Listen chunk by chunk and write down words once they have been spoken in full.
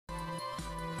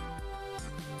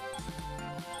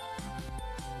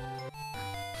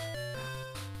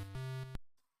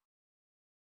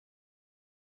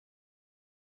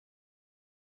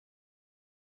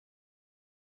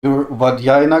Your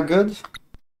vagina good?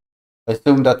 I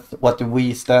assume that's what the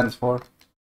V stands for.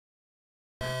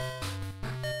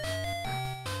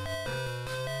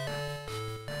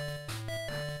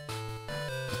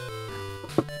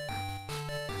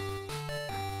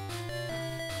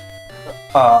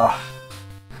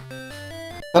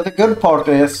 But the good part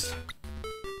is,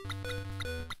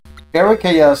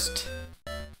 Erica just...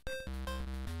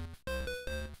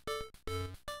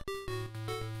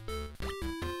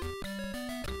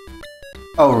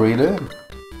 Oh, really?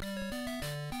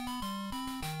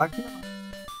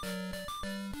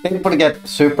 People get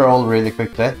super old really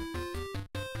quickly.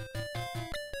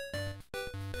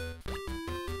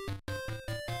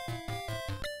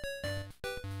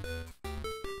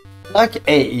 Like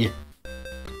A.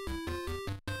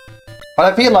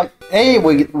 But I feel like A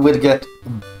will get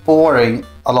boring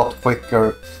a lot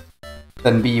quicker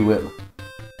than B will.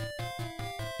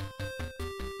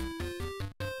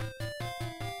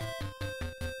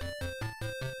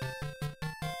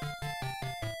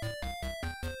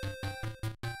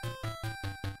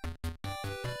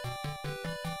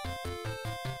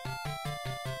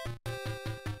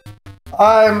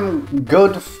 I'm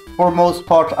good for most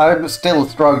part. I'm still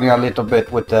struggling a little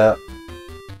bit with the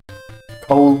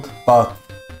cold, but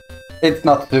it's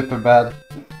not super bad.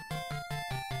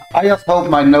 I just hope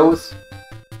my nose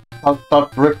will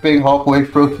start dripping halfway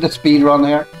through the speedrun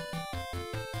here.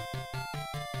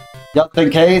 Just in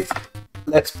case,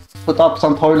 let's put up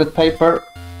some toilet paper.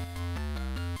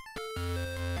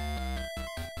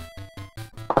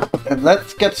 And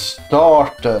let's get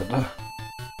started.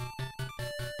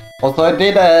 Also, I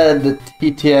did add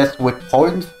TTS with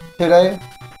points today.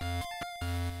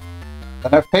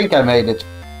 And I think I made it.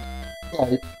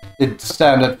 Yeah, it's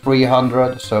standard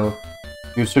 300, so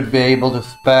you should be able to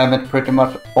spam it pretty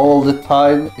much all the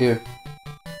time if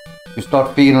you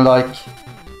start feeling like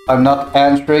I'm not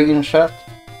answering in chat.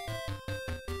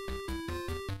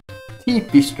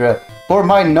 TP strap for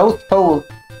my nose hole.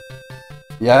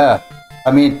 Yeah,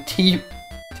 I mean TP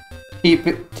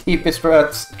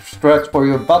stretch for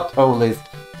your butthole is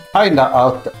kinda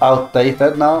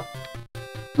outdated now.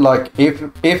 Like if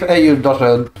you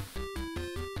doesn't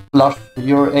flush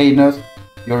your anus,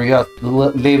 you're just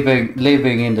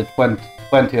living in the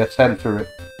 20th century.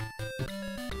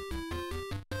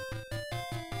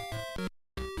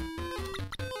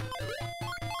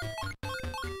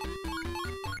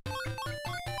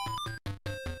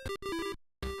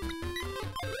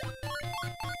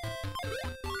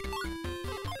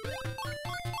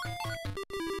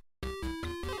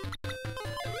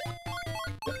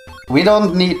 We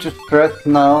don't need to stress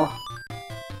now.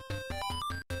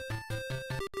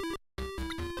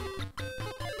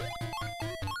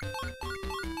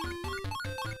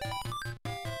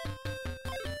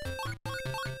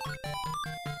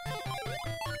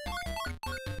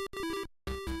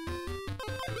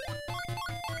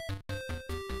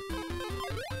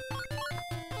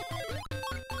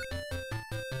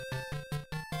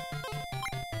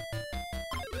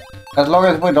 As long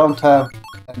as we don't have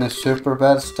any super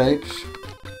bad stage.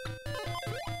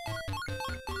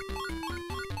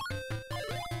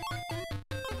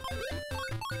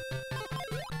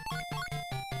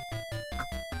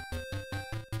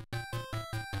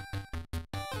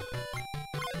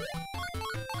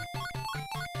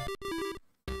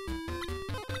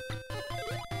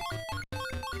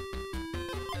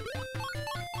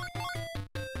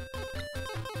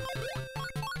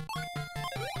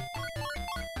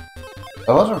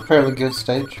 That was a fairly good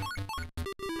stage.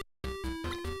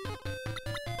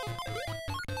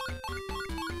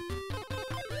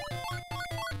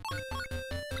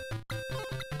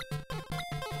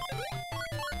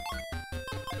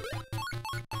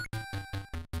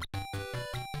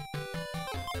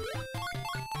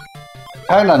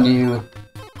 Kinda new.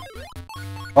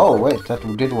 Oh wait, that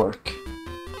did work.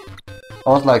 I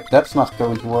was like, that's not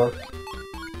going to work.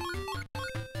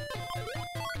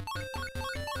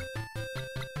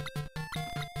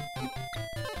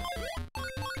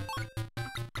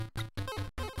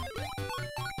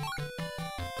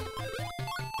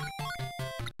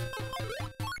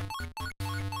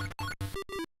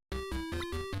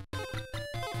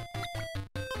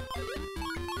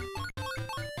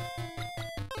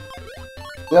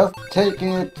 Just take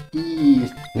it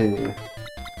easy.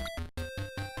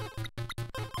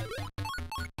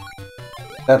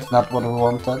 That's not what we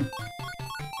wanted.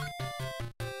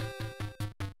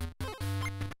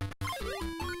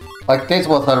 Like this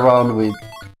was a round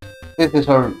this is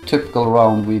our typical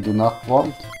round we do not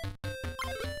want.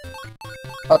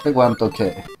 But it went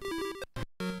okay.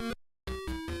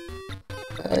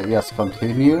 Yes,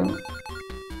 continue.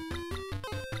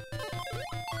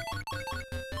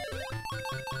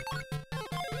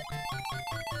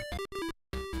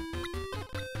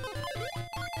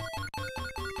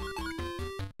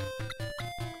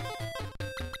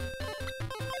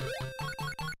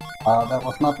 That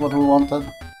was not what we wanted.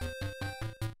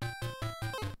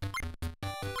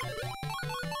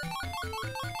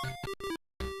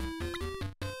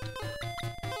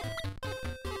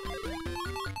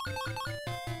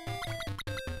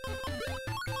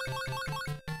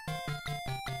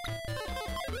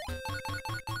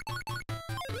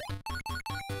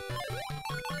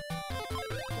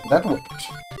 That worked.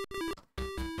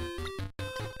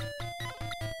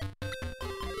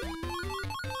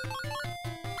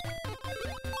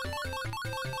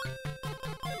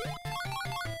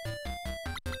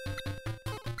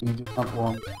 We do not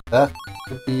want that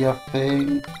to be a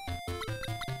thing.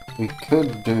 We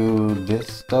could do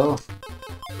this though.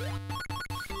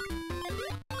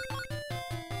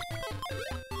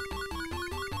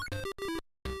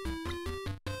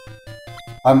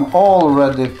 I'm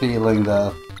already feeling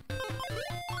that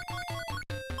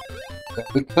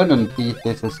we couldn't beat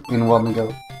this in one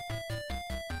go.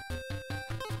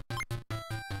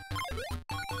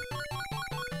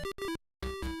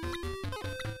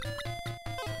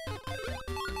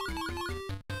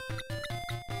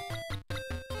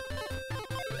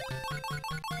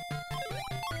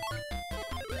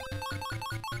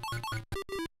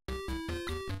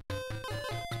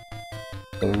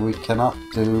 We cannot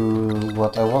do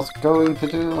what I was going to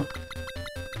do.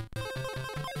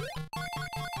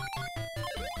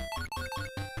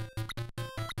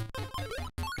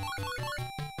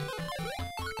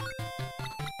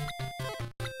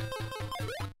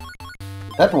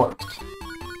 That worked.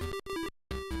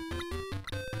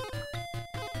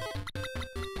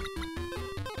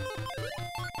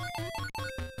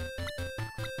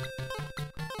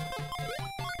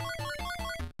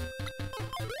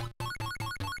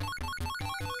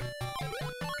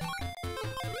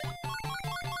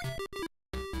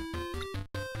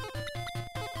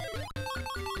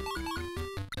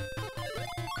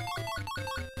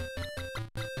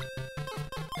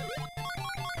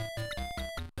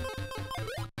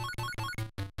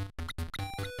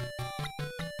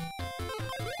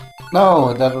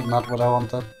 No, that was not what I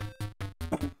wanted.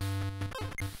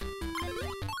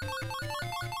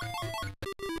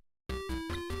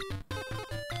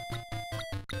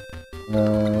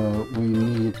 We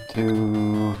need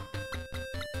to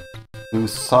do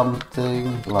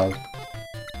something like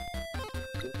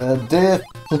this.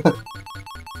 That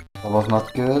was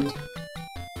not good.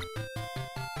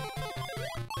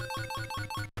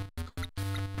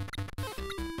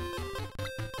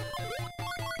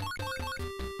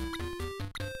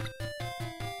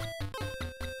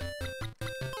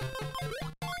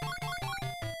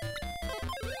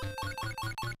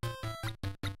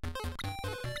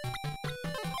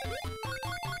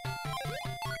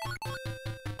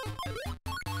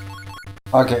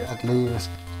 Okay, at least.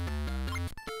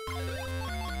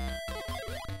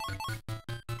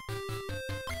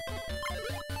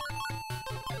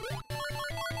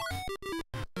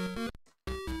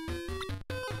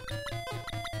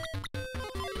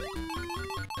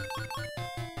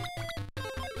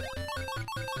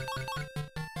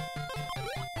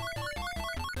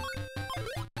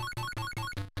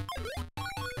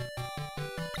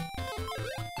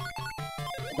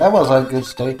 That was a good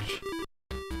stage.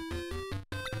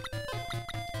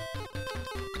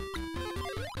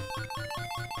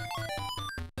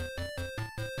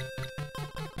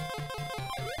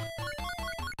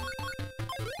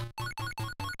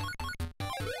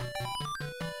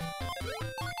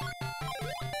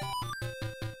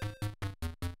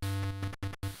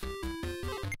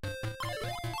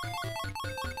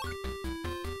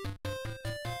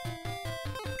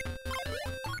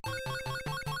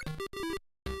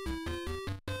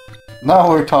 Now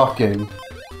we're talking.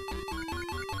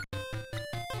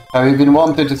 Have you been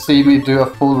wanting to see me do a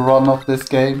full run of this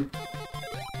game?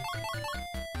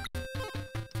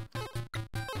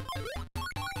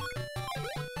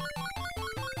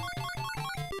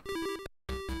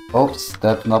 Oops,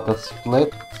 that's not a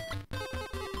split.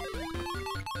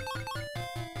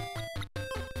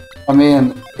 I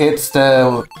mean, it's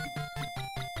the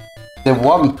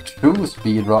 1-2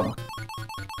 speed run.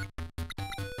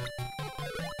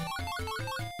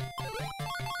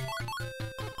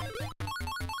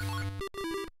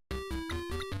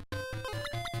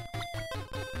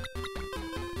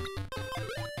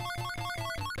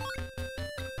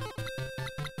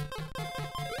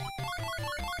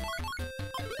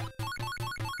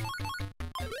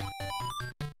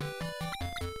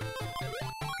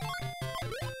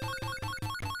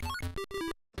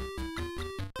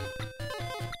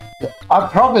 I'm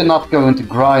probably not going to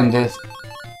grind this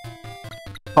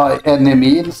by any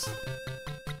means,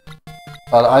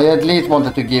 but I at least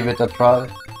wanted to give it a try.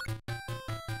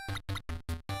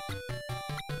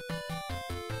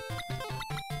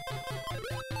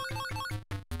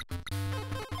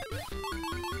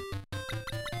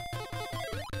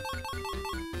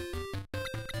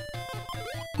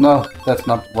 No, that's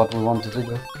not what we wanted to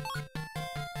do.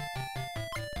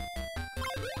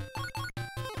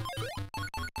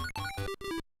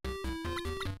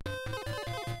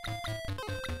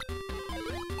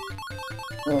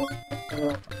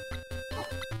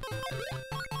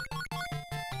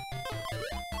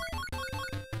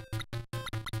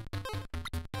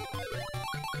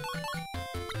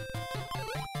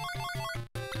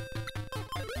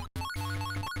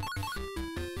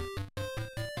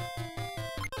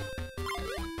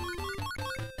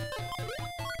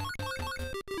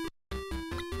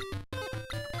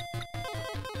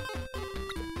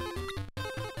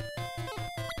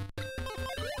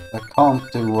 I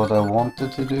can't do what I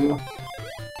wanted to do.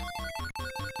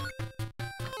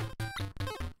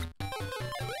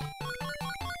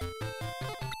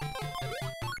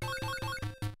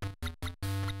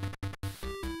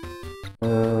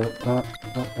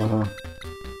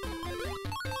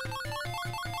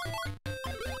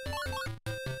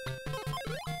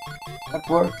 That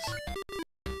works.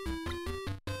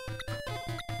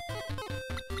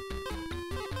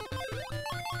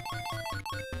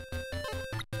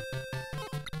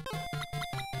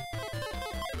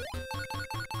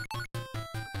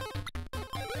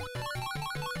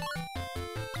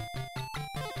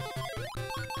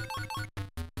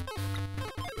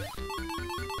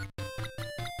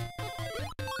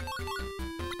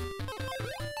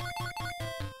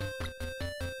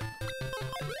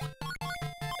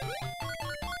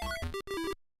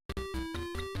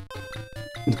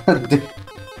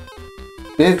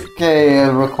 This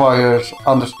game requires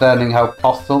understanding how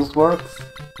puzzles works.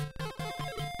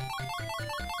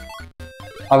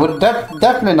 I would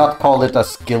definitely not call it a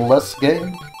skillless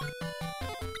game.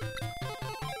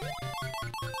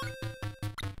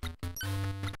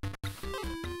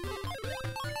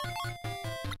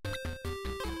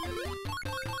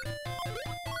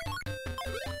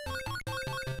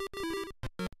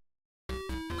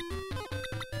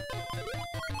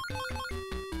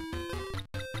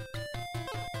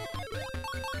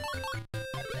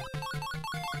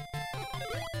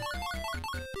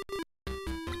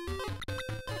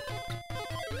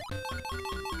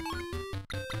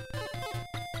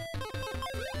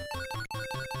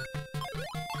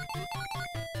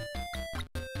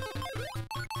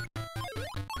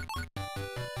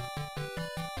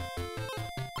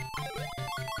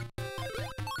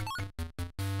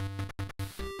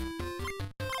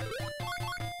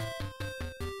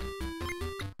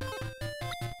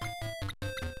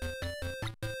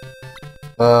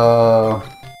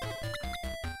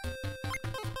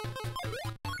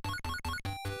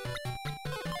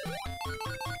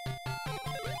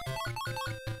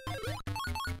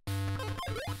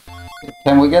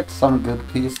 Can we get some good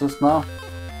pieces now?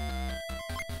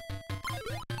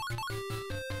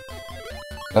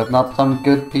 But not some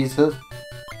good pieces?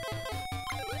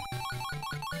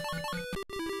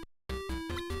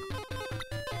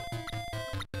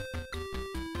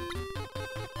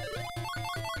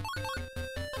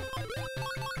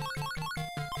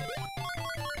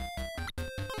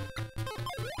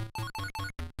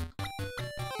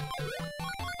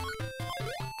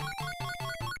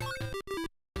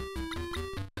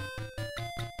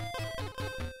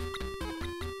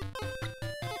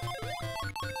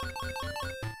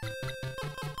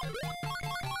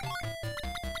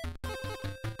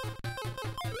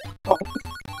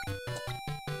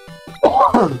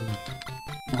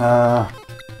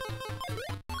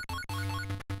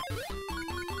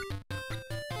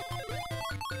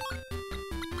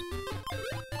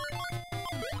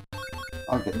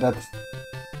 Okay, that's...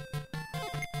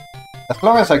 As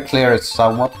long as I clear it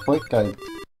somewhat quick,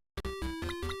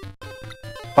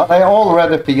 But I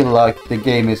already feel like the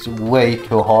game is way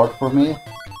too hard for me,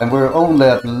 and we're only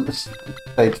at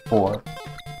stage 4.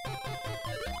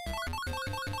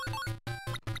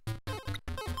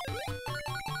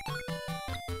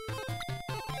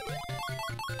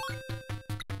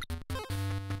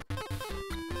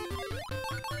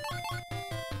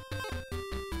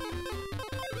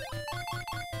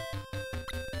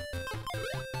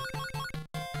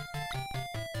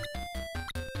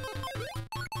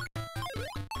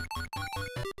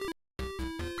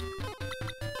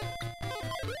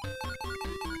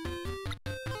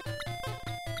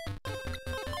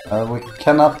 We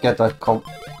cannot get a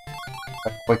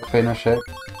quick finish here.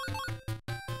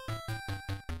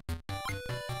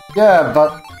 Yeah,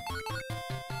 but...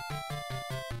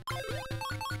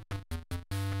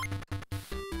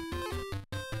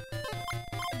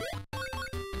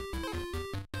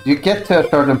 You get to a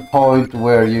certain point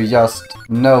where you just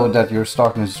know that you're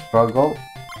starting to struggle.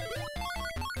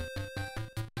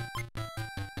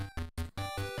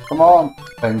 Come on!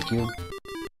 Thank you.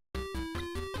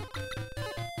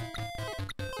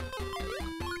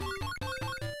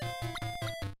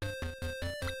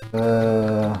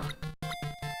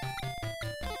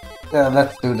 Yeah,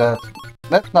 let's do that.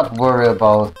 Let's not worry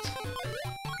about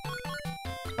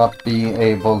not being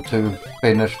able to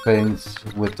finish things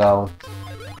without...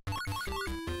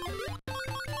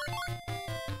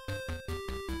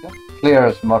 Just clear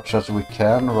as much as we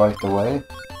can right away.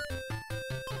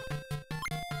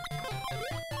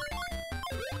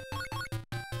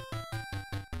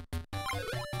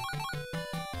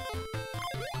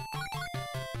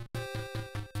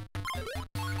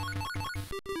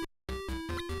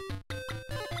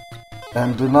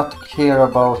 And do not care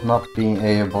about not being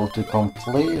able to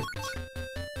complete.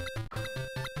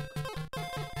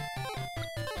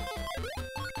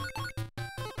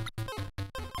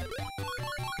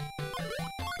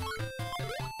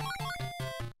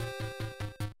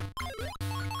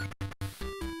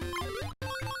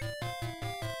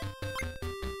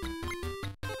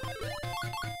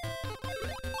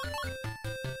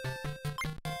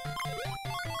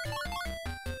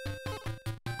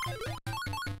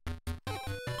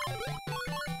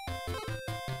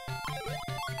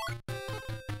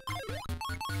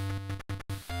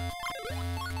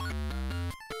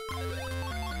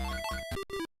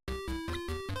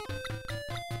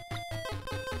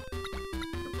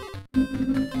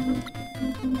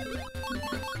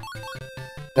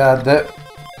 Yeah,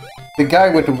 the guy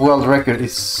with the world record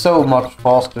is so much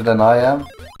faster than I am.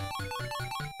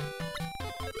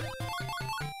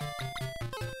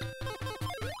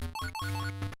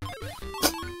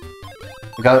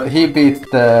 Because he beat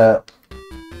the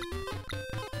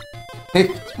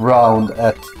 5th round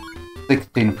at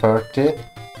 16:30.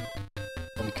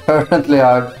 And currently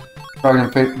I'm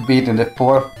struggling beating the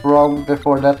 4th round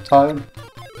before that time.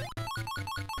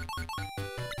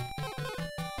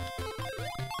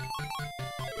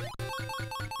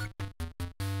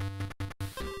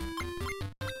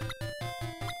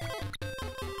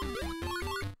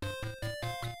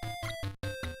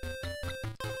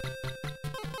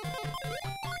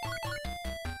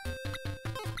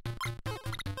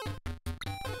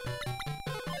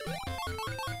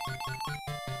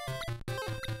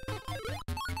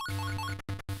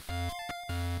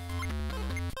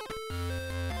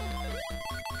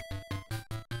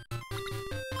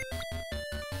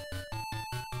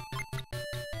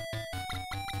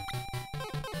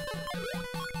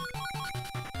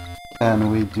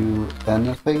 Can we do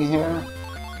anything here?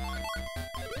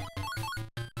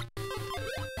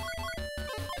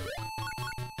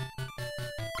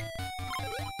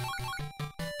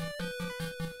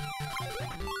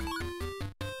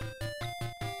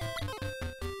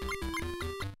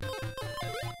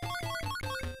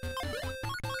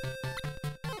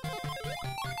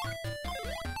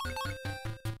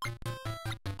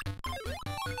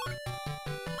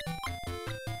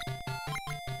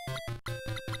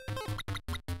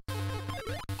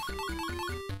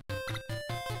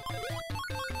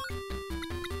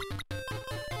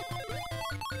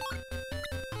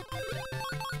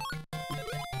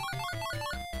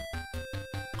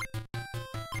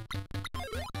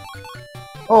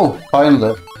 Oh,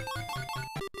 finally.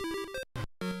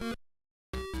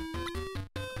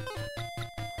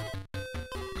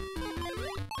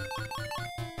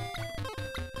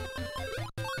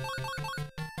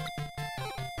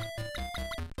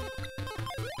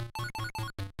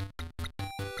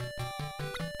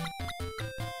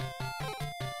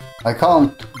 I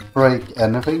can't break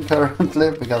anything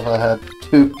currently because I had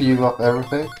too few of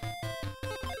everything.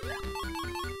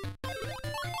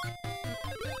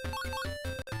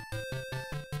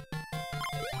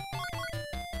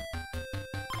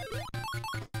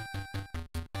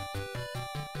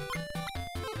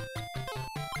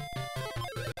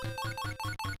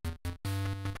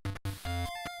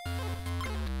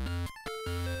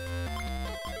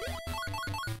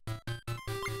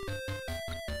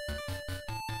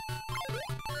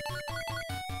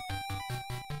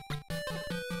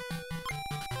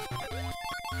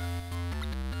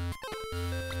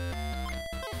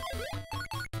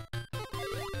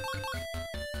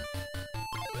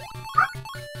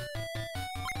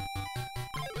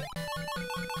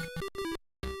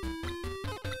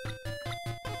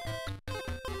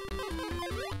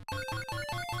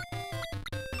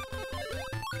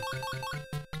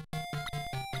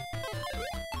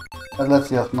 And let's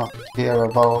just not care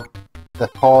about the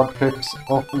hardships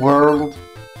of world.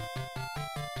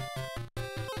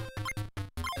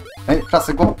 Hey,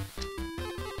 Klasse, gå!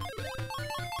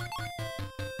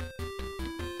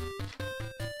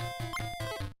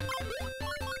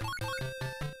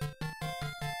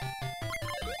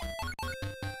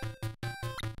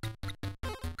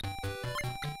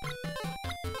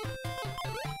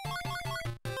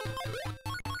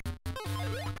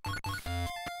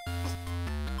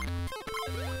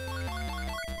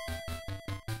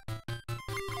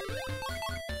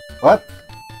 What?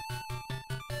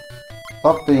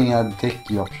 Stop being a dick,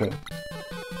 Yoshi.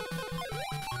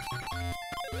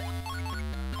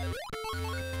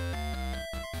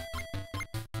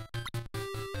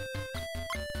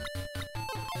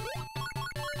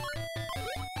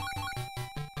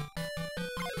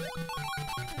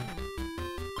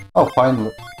 Oh,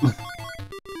 finally.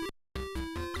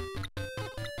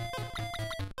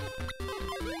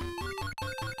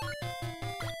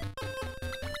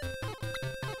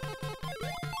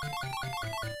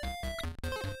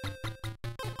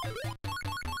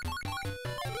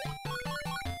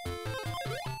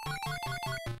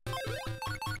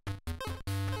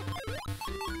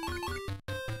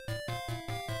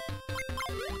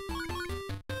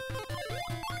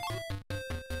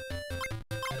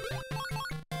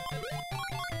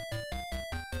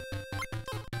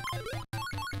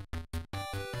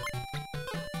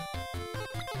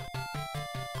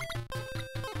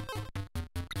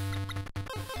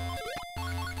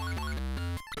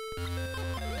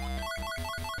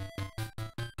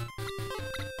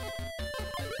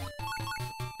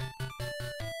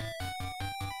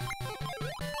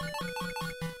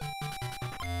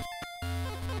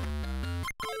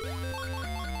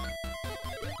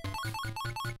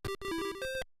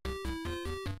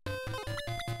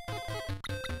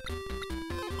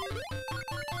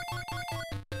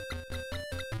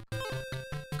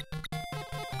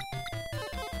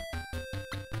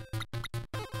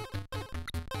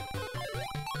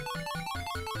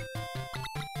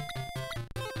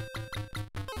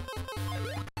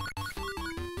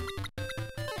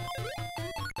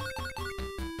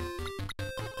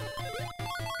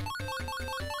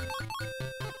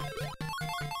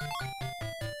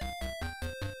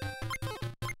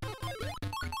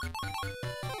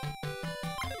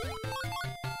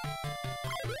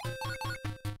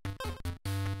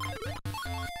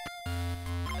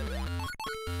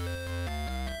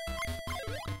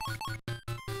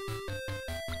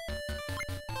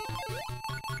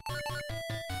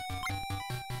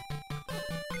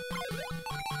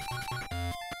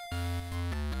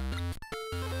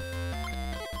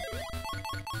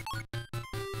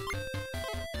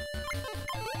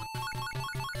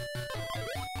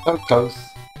 So close.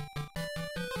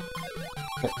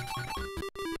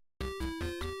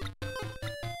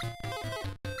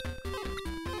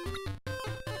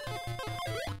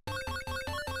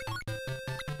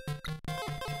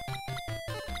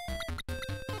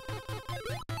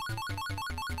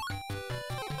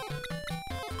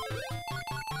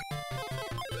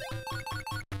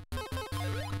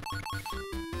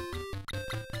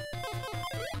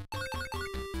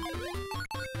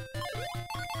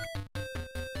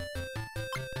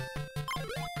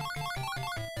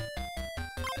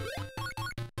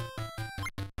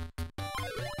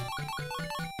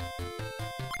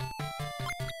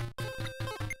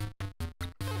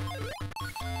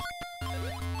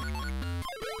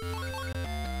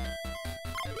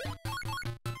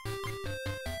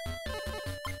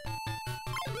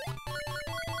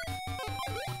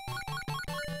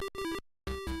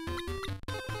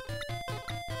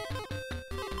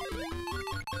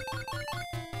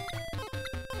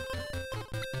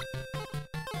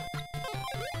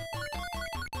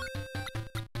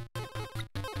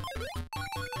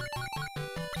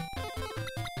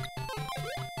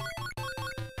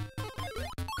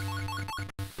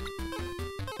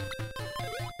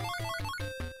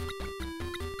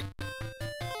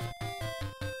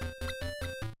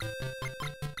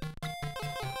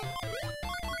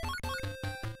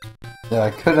 Yeah,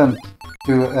 I couldn't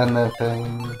do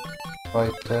anything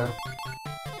right there.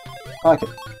 Okay.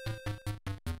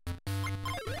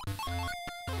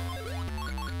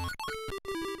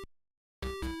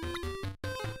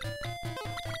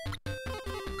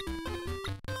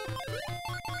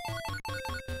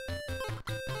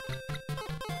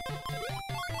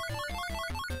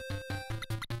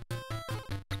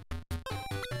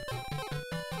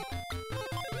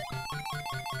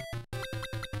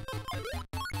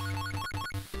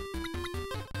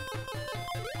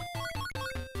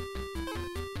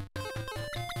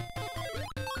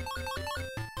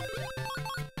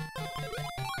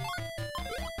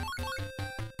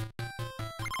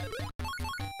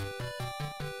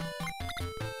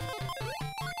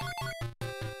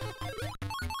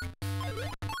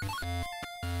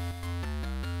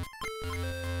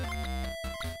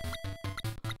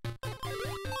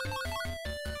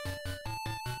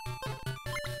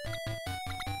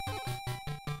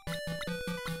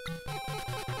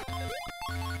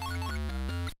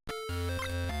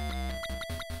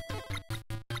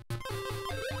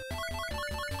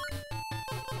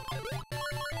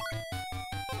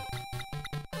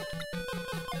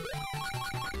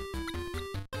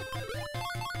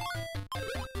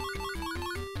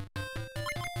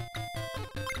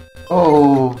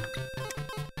 Oh.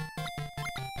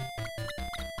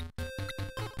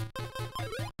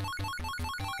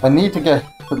 I need to get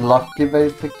lucky,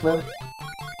 basically.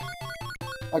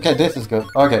 Okay, this is good.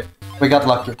 Okay, we got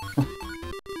lucky.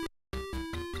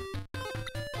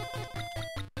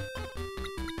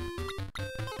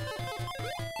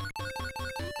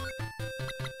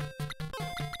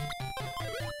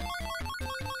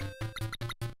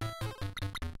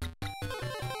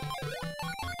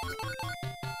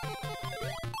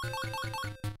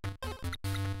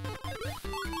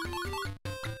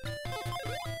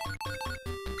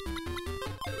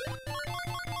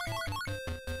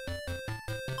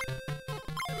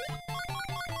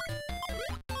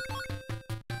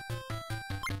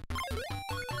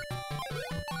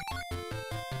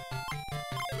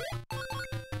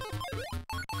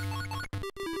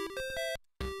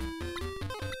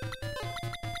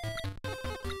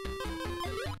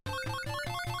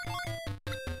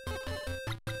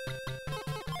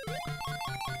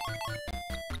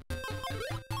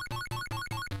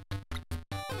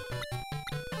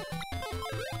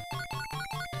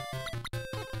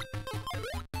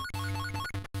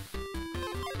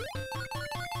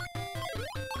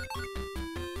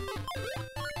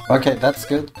 Okay, that's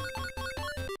good.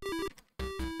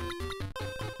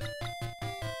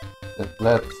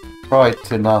 Let's try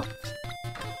to not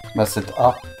mess it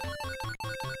up.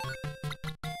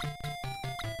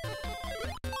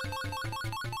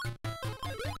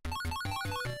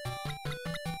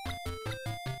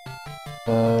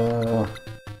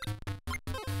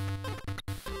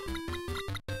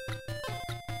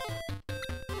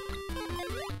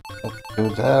 Let's do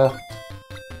that.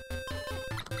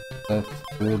 Let's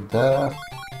do that.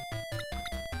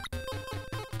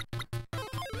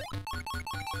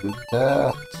 Do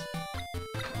that.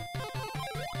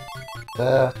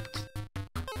 That.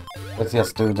 Let's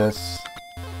just do this.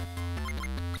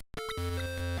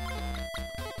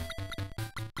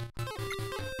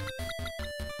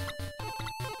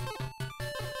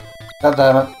 God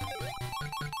damn it.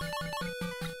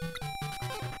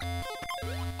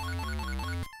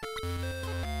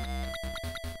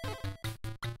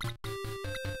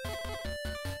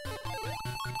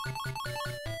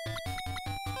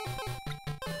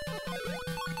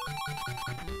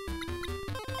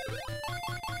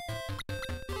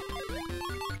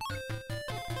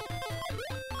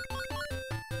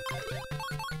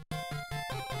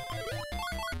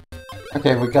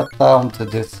 Okay, we got down to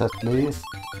this at least.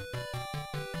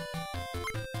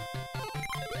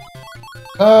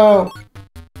 No!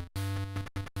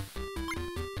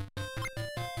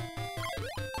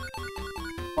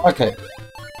 Okay.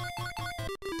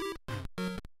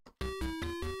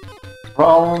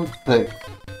 Round 6.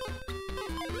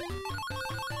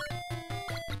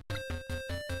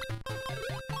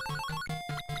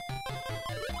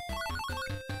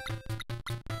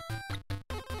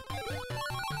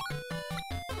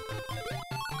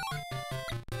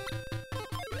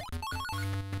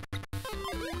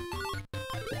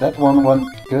 That one went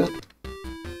good.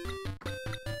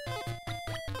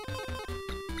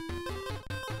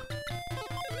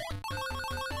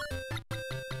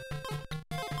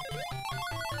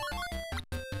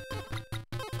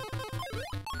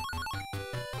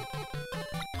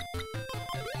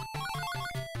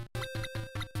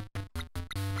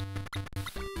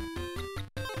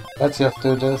 Let's just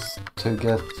do this to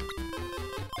get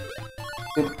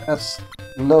it as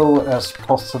low as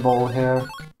possible here.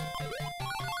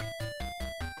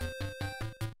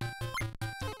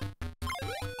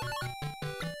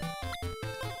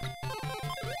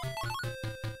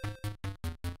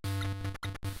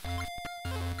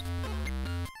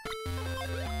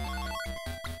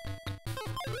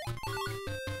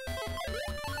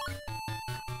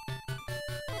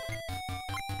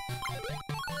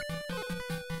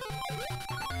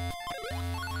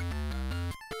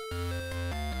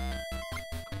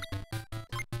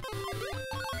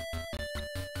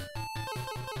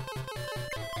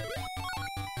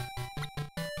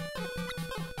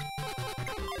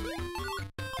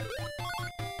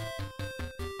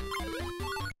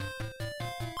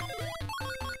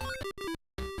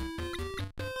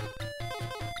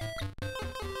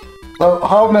 So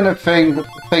how many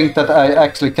think that I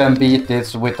actually can beat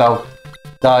this without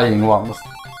dying once?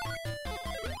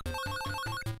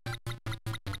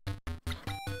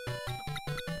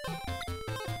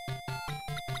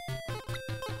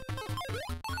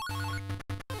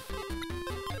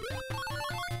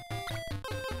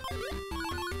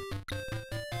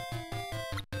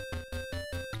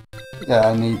 Yeah,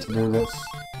 I need to do this.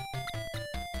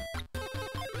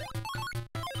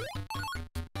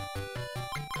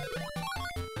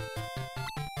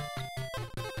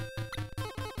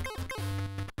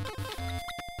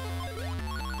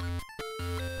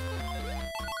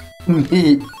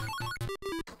 he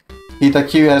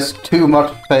Itaku has too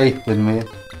much faith in me.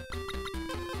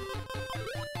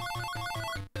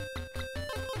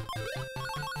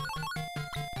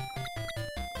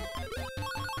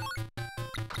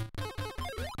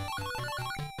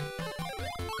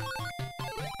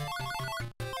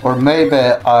 Or maybe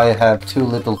I have too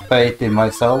little faith in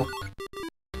myself.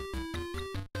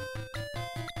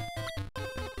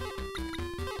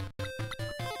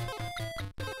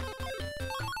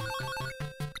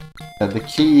 The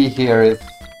key here is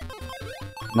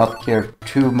not care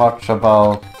too much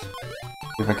about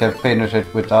if I can finish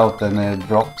it without any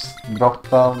drop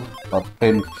down, but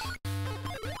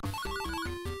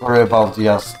worry about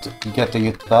just getting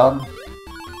it done.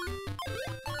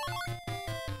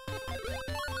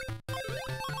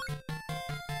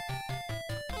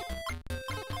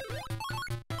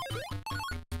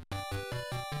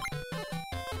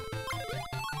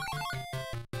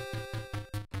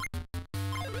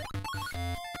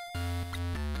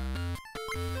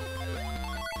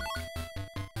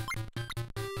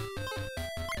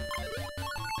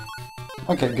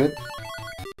 Okay, good.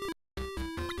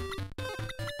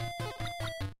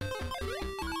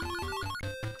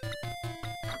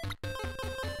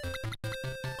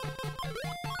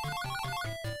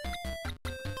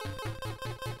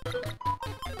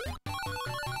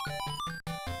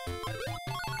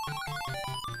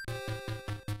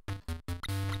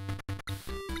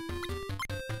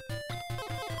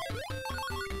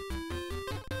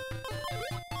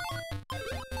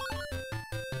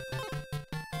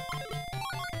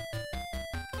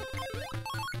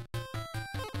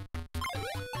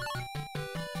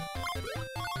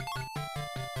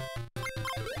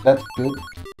 That's good.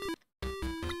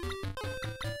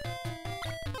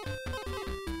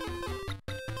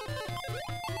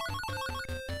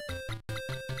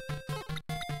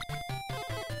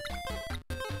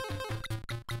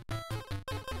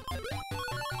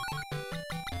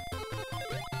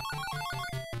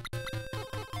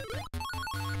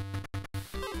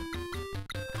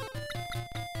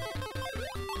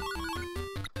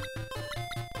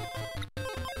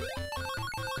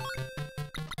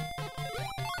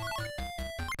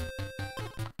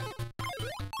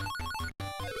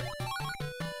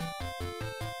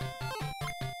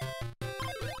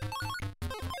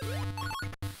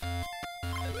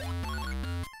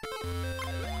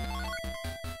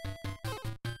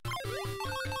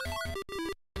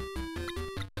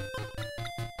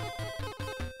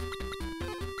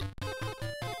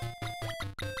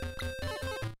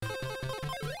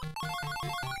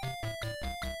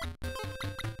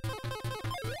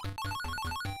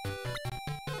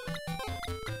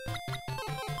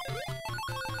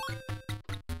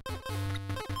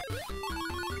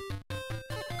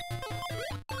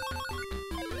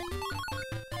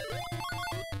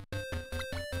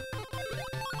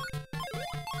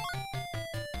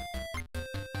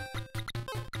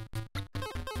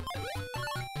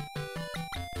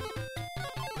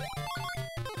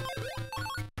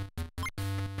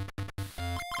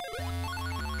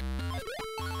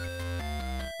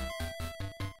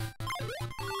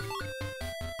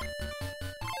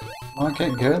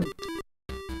 Okay, good.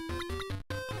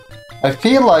 I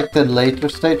feel like the later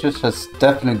stages has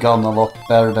definitely gone a lot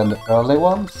better than the early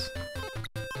ones.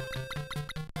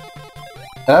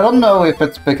 I don't know if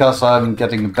it's because I'm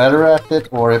getting better at it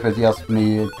or if it's just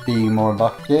me being more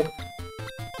lucky.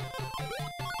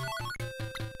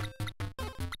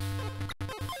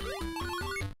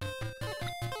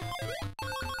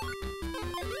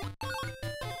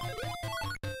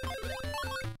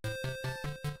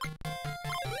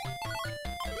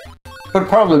 Could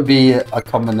probably be a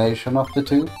combination of the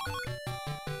two.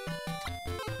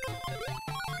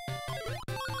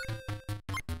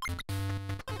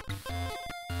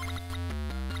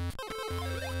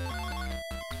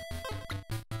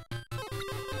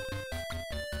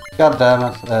 God damn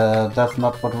it, that's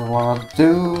not what we want to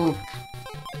do.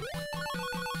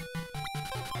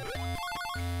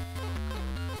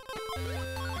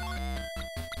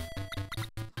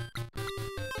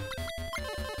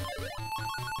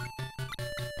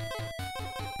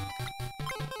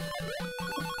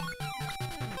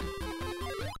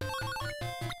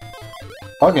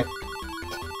 Okay.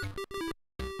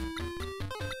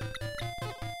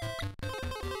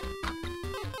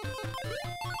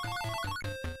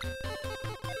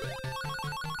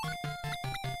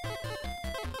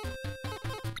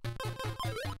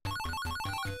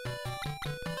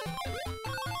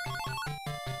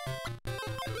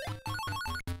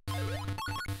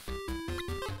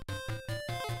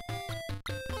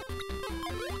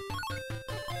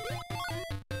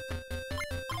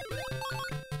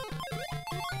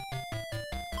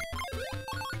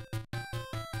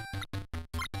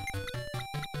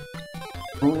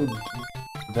 Could do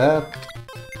that.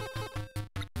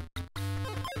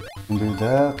 We can do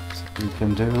that. We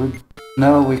can do...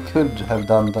 No, we could have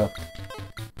done that.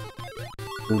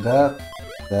 Do that.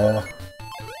 There.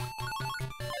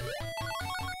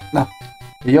 No.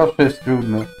 Yoshi screwed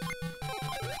me.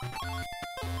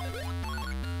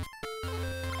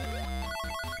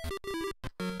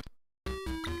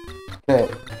 Okay.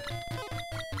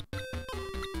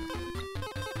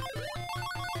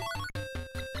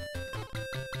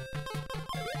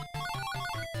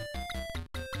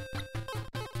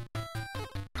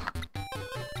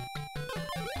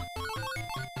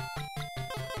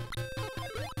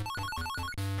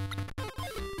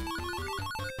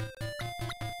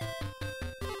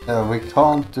 We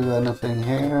can't do anything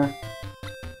here.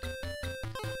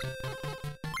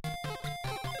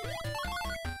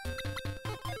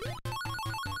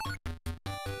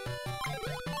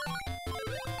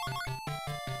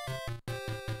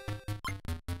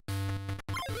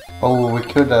 Oh, we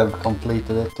could have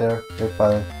completed it there if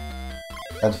I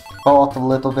had thought a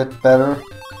little bit better.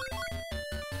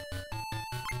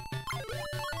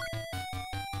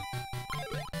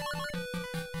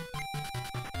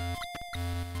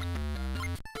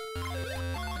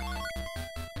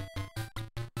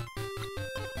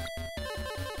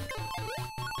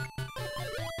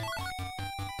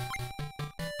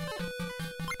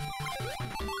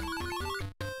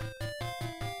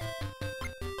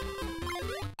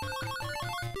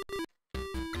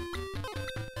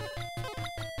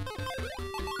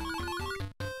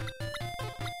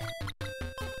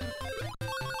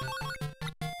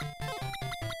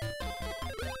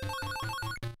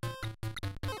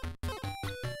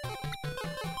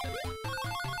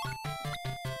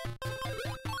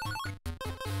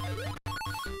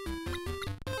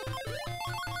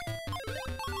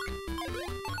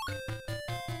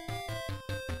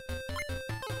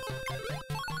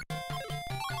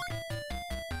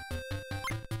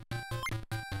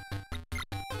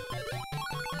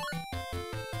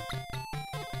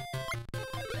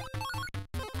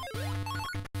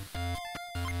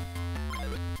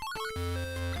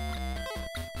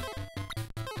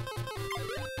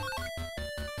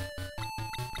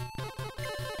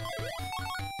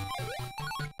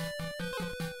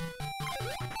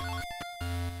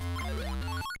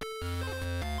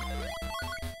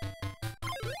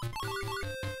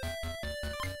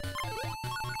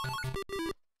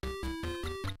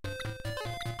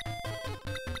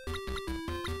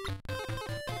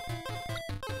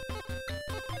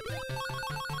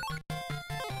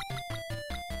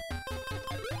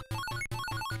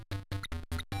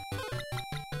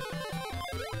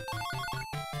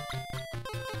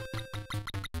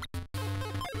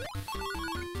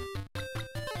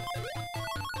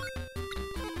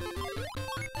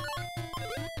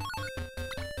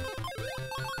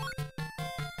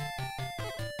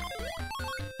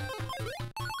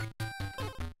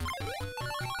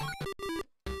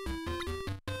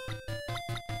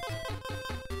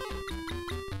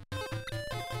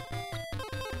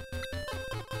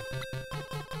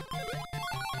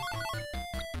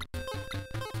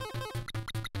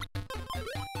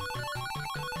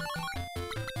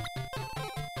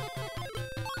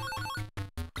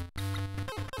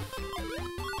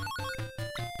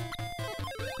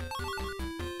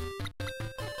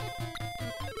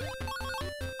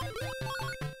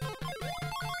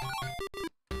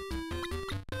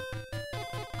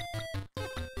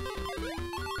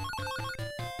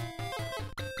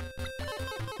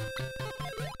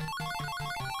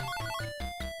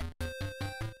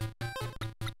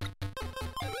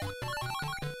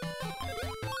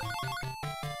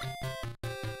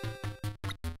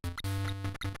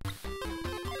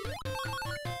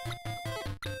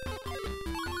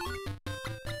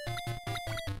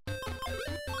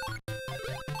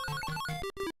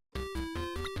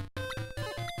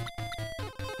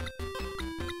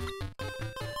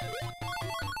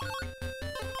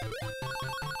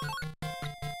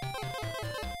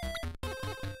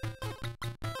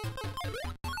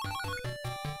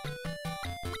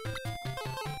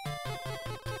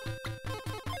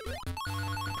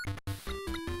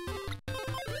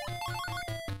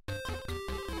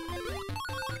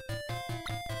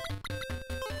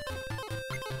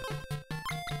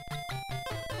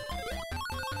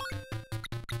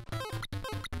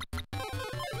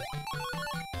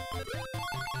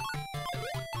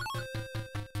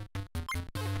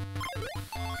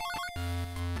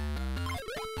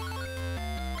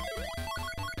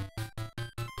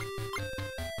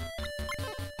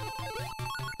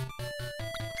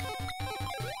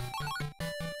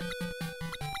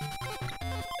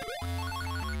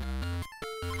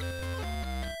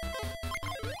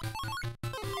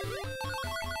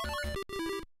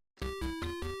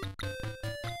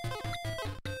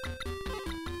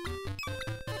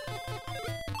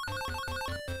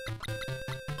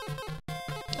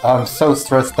 I'm so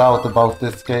stressed out about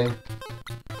this game.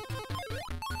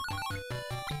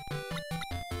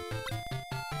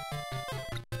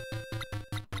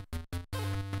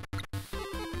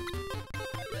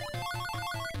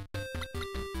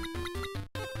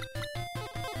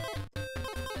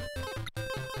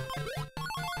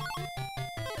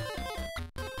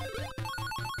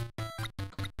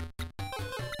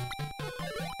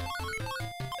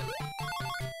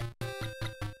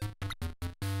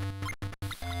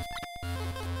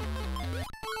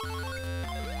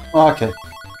 Okay,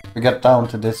 we get down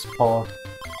to this part.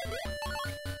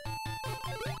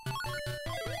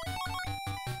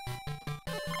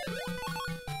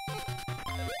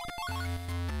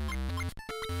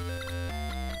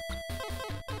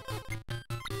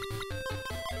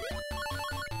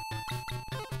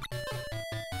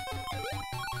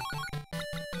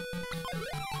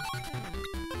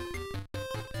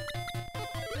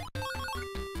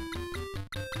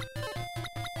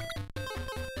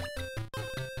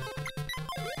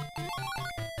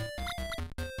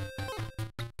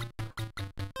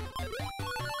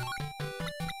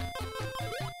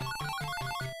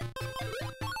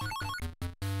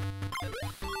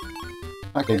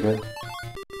 Okay, good.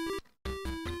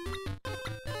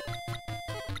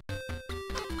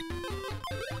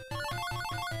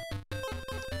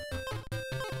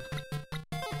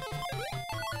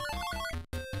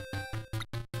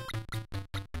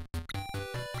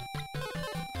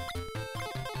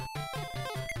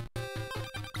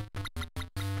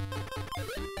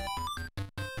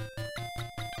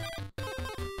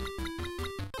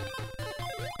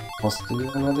 Måste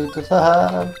göra lite så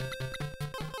här.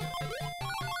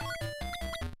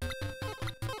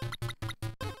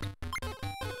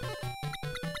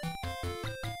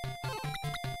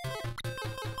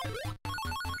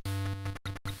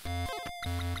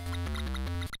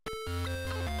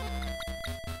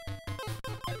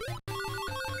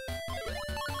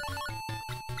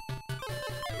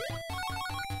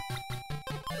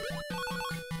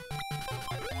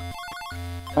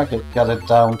 Okay, got it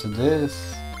down to this.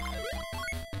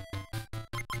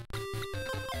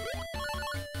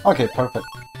 Okay, perfect.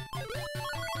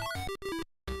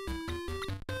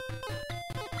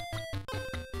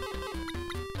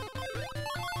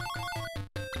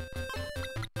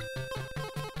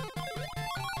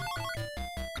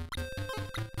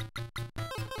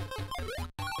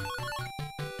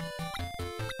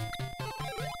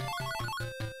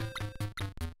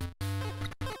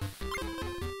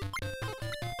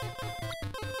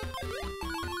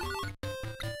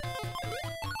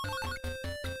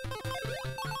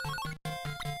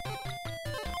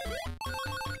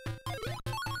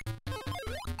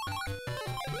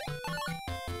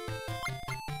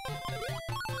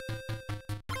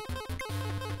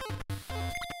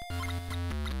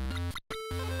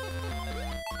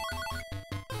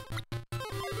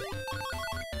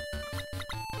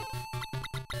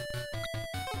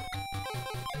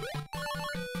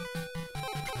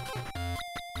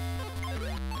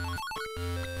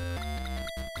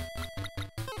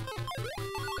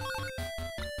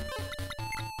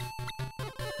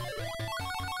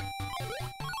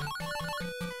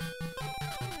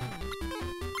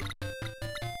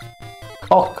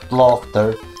 Cocked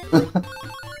laughter.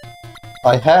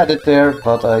 I had it there,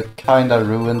 but I kinda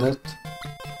ruined it.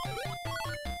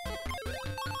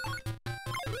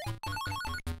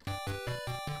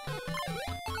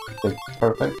 Okay,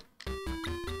 perfect.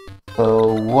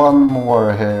 So one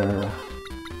more here.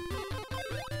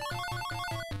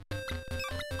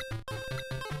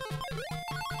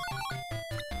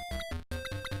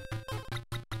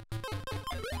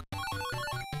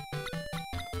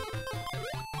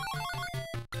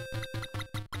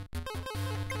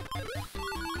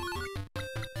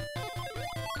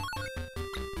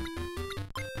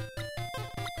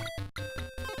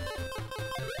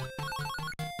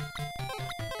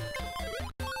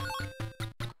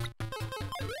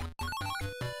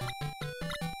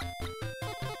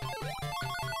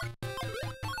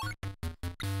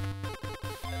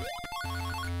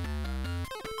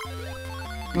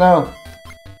 No.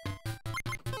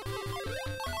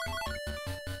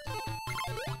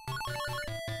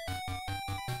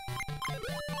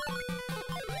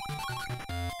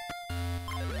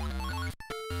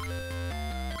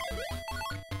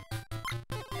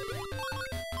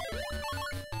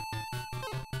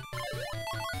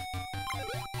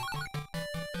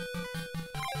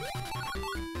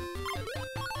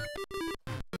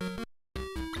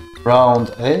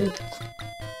 Round 8.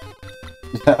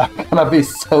 Yeah, I'm gonna be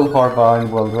so far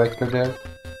behind world record here.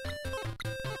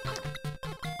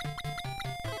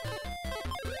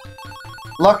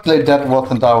 Luckily that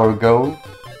wasn't our goal.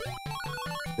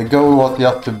 The goal was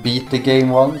just to beat the game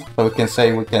once, so we can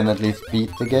say we can at least beat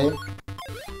the game.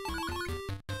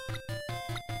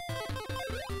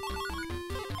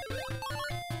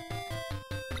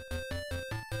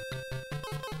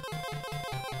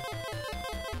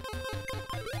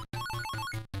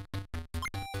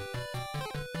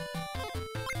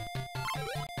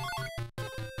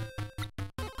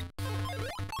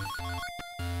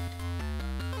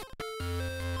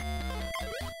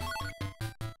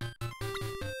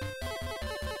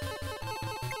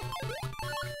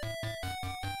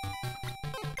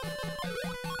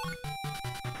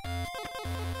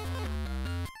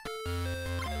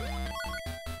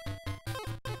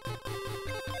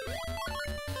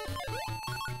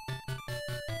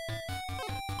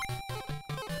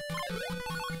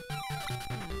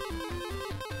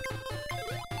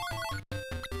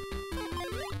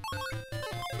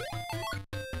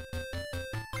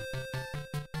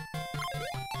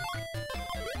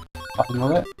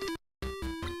 Finally.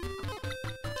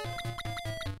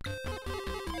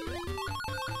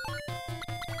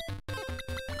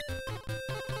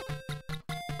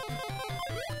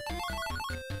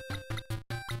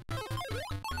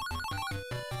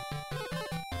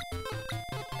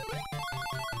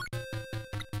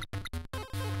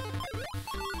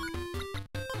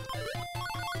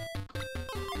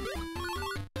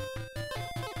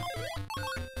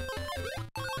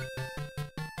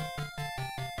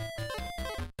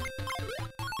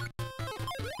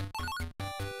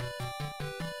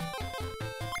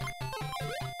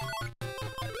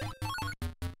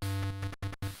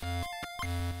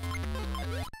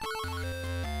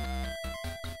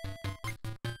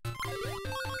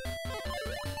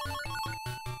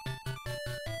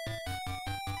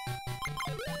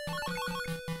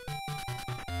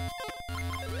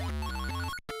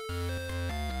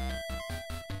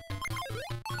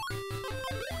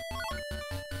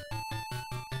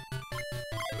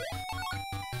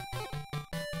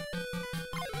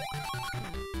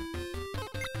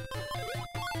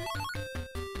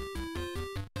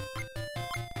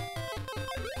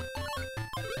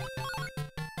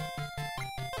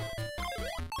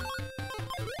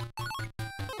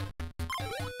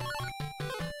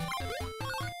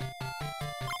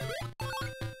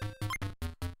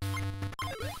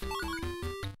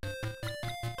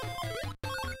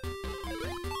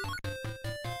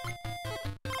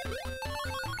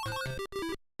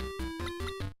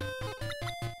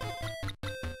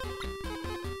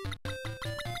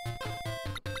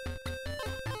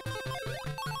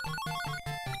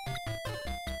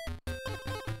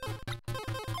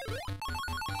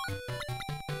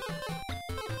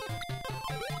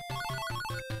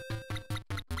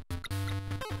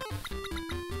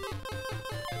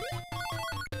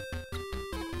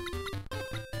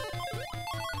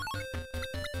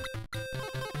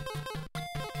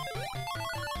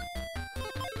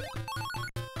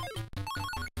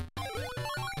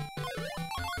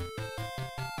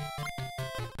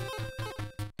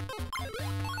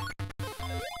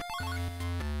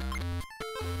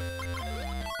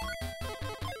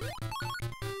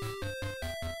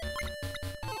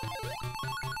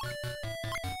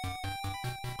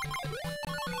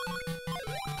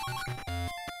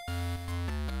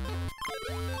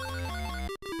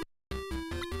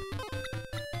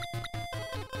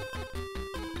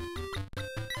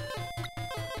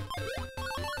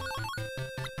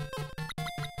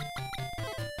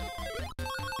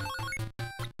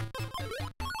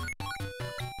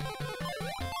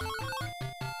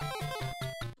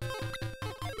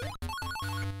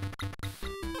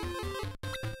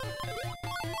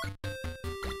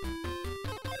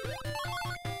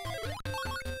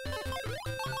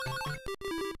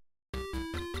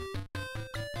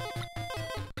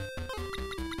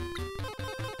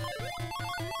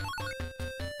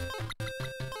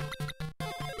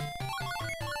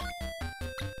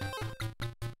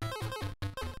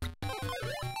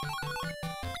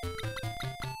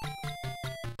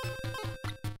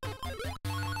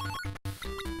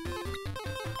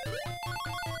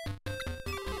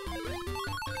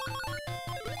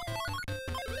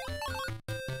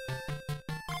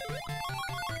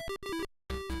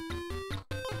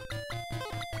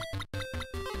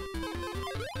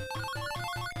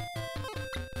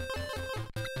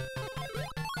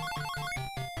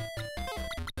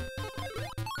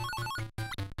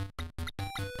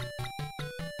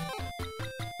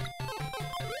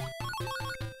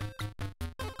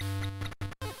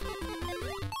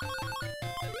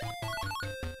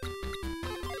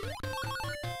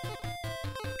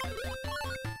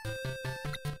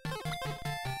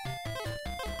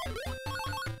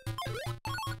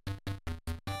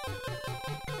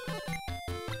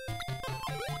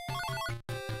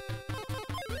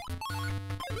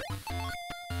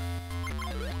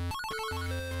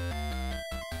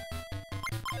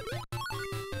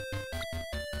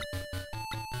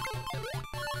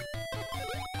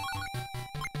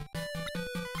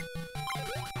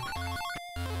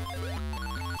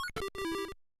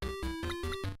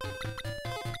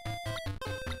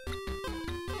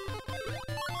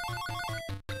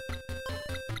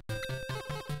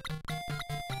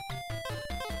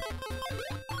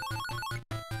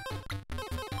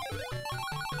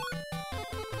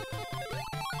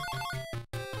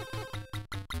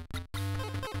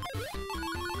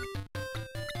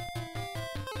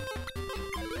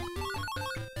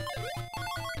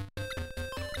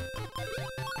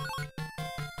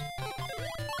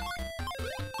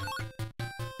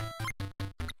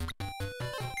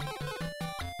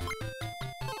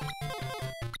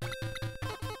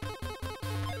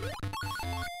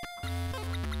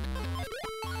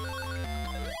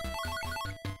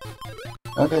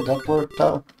 Okay, that worked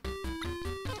out.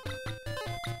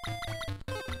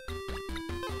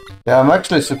 Yeah, I'm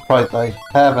actually surprised I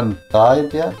haven't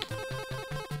died yet.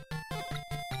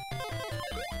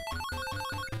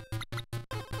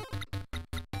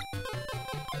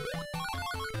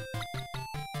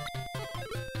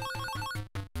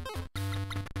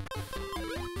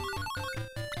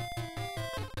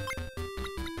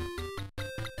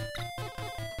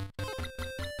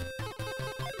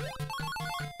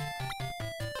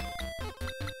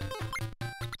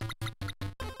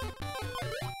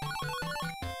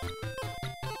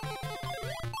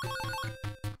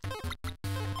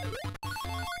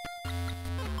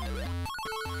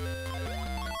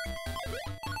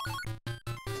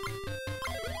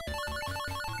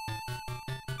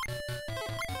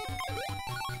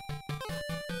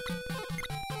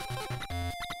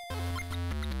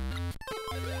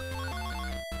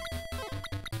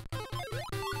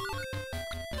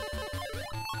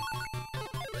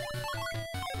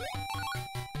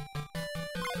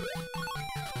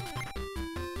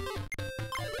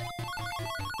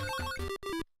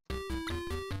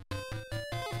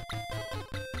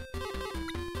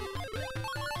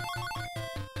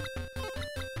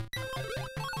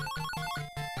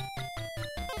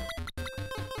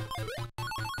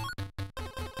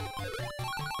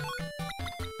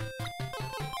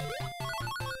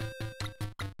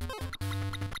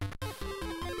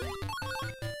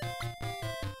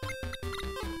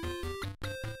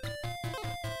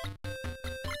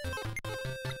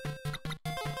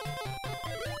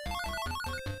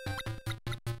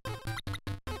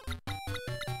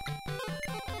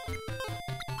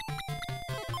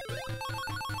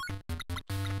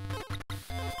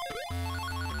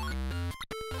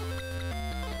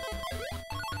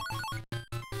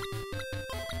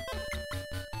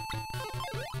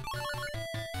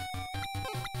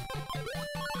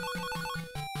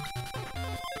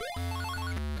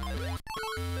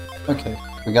 Okay,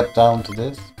 we got down to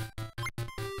this.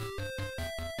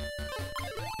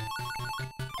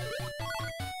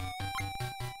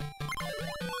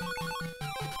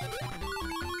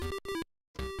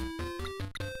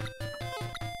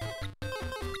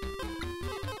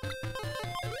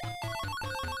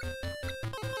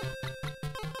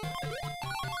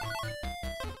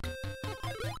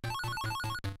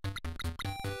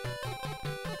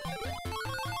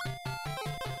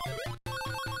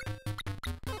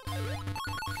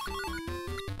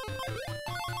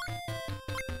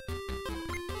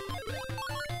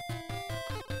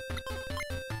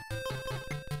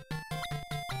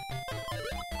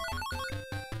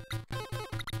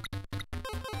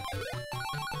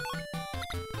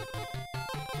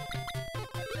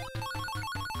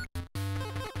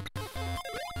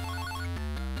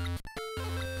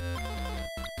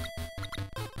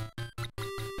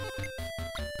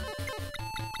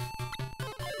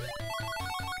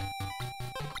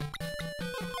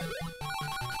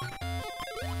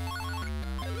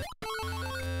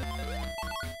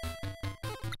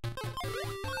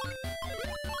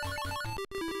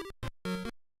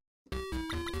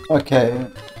 Okay.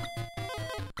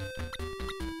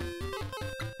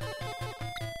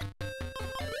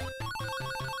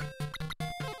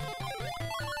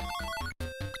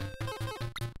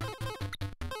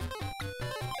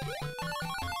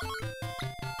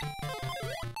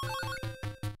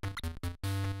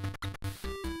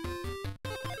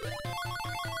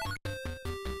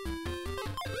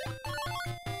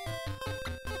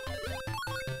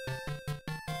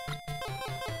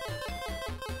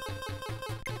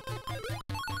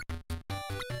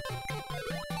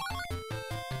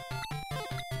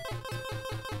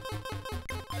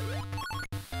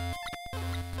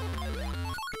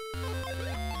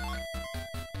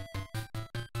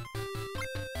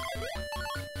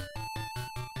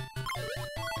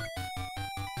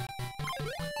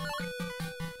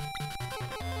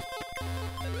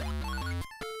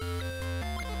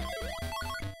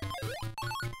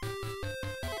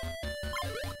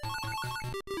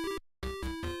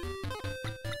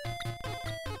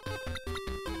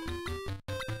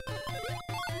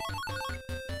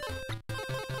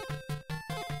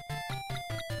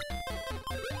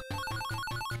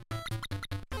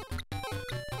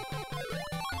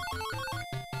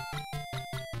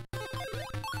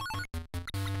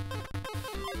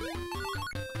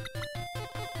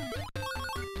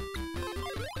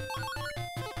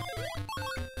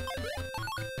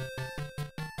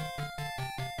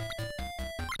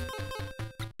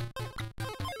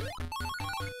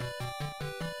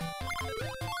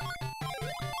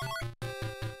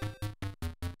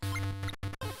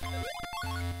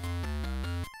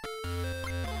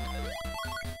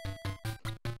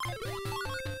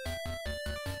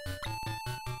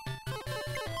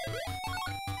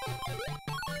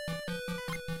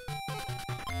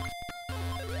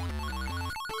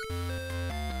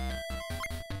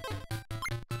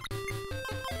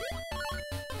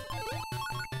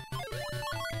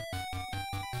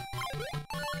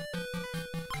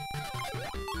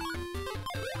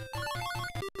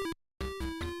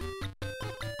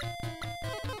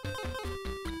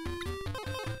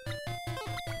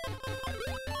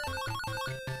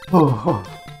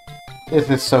 This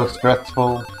is so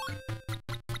stressful.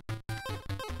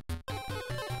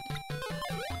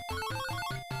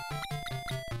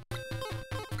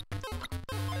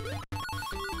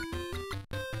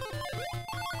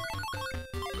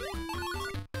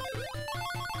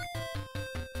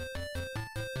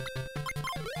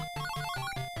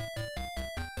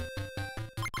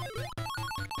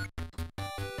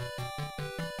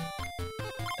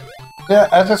 Yeah,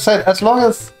 as I said, as long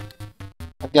as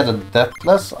I get a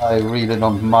deathless, I really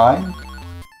don't mind.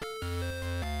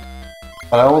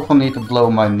 But I also need to blow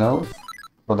my nose,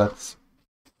 so that's,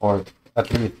 or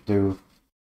at least do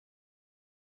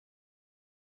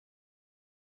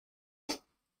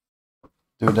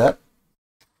that.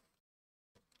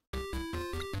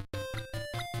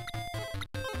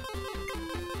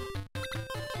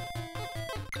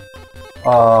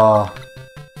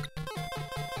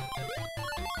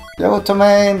 Go to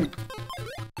main!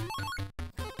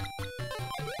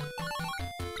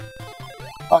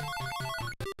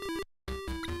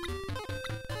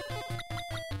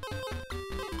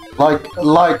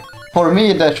 Like, for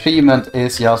me the achievement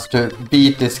is just to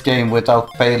beat this game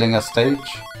without failing a stage.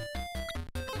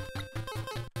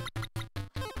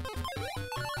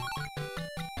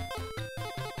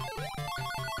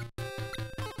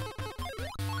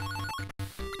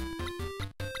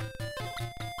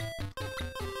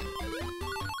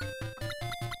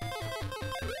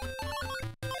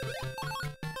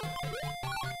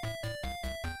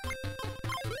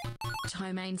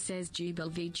 Main says Jubal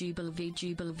V Jubal V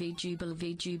Jubal V Jubal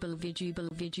V Jubal V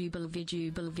Jubal V Jubal V Jubal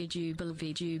V Jubal V Jubal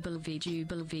V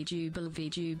Jubal V Jubal V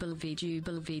Jubal V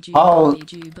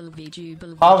Jubal V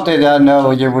Jubal. How did I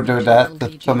know you would do that,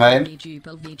 Tomain?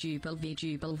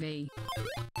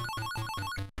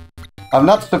 I'm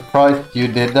not surprised you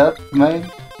did that,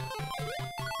 Tomain.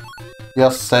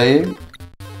 Just saying.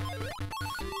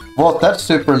 Was that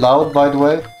super loud, by the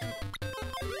way?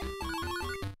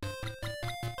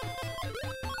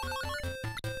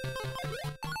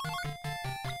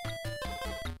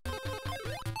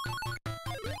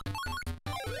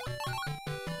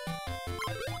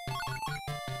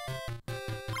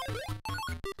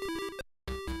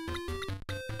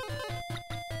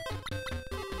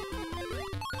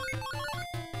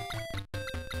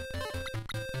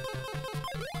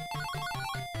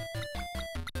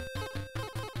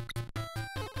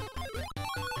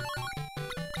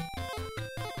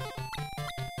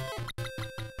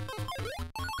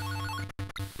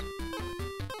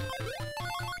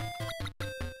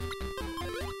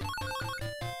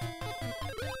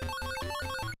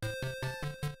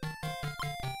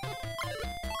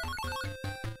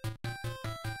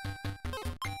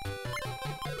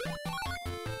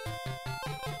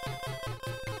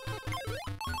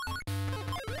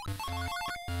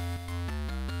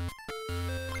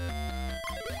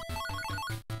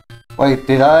 Wait,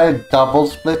 did I double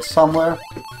split somewhere?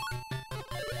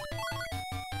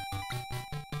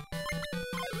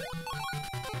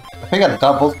 I think I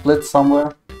double split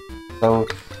somewhere. So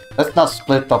let's not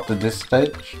split up to this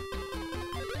stage.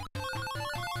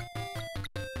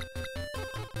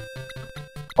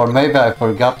 Or maybe I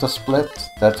forgot to split.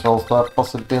 That's also a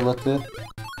possibility.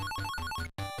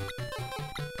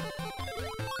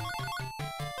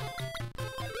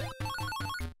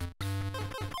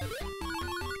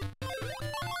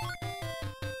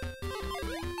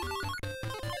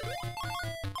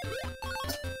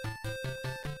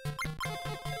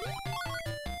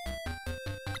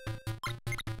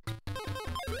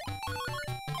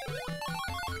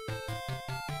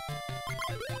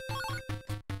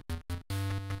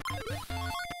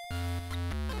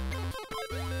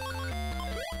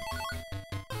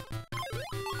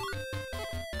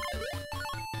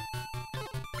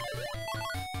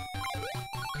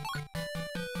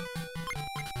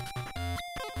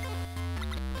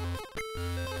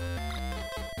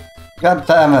 God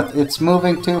damn it, it's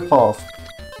moving too fast.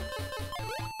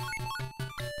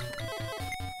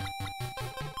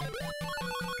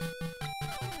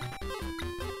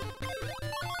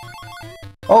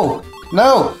 Oh,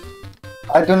 no!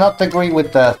 I do not agree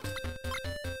with that.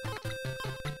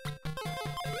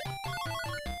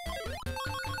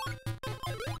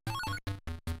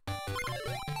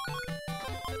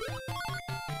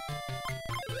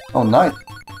 Oh, nice.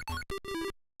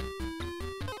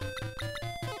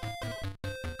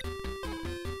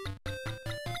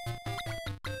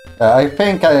 I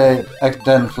think I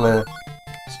accidentally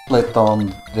split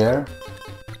on there.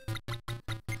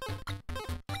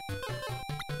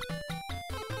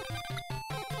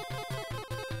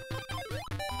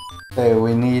 Okay,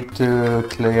 we need to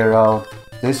clear out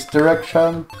this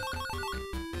direction.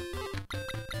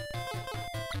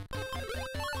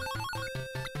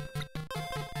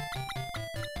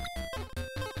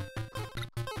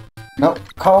 No,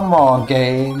 come on,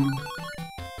 game.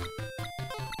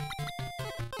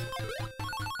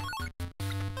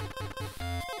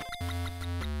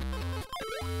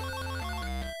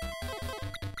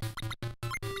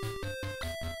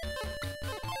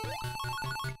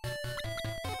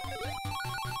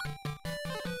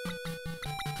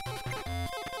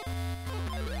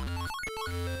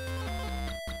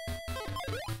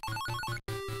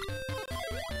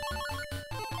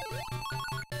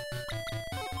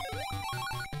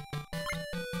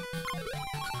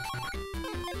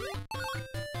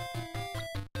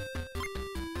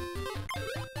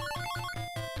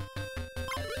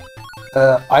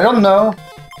 I don't know.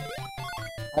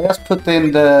 I just put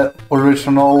in the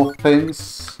original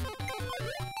things.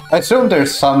 I assume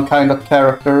there's some kind of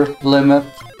character limit.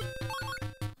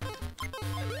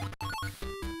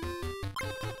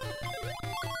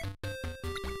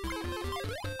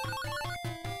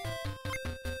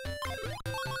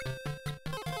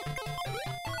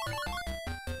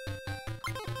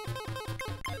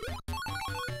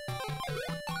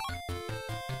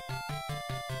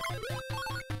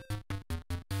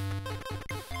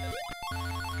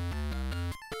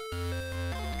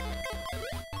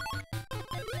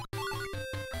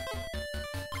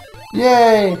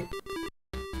 Yay!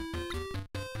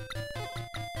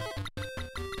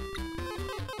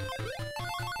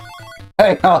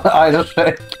 Hang on, I just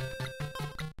shake.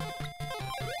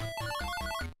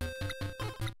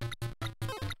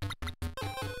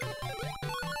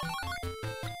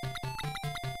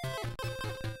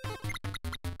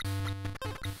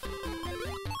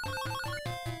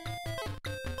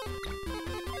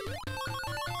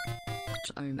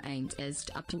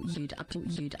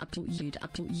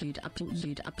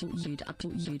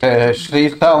 She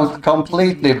sounds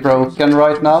completely broken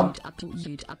right now.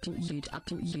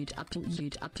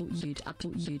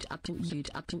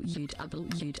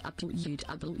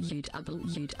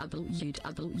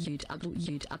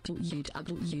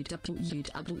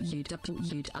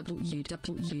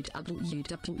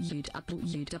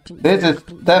 This is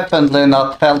definitely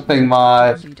not helping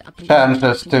my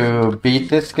chances to beat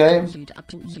this game.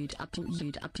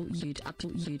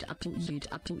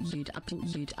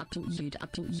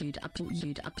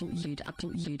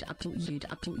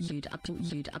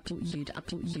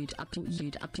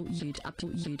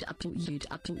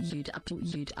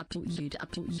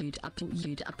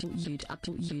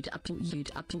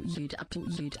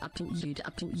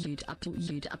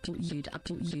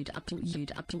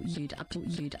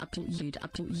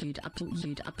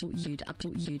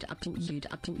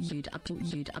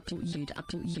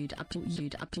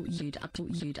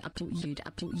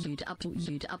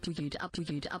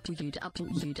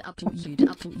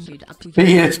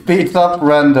 It speeds up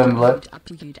randomly.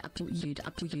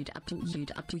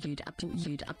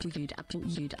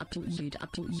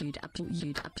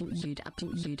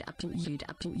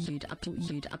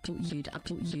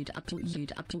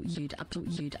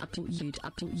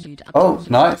 Oh,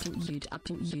 nice.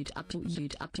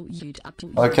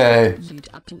 Okay.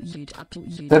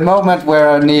 The moment where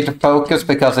I need to focus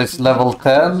because it's level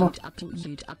 10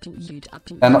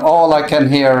 and all I can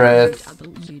hear is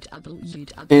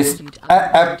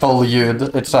apple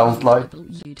yud, it sounds like.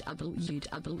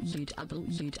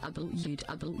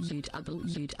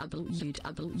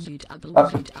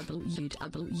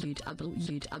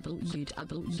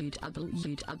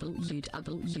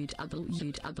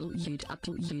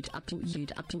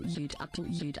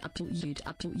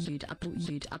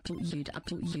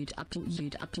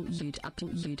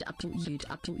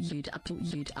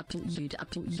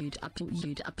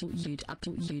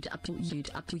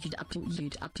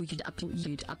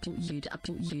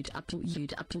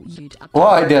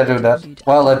 Why did I do that?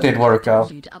 Well, it did work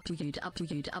out.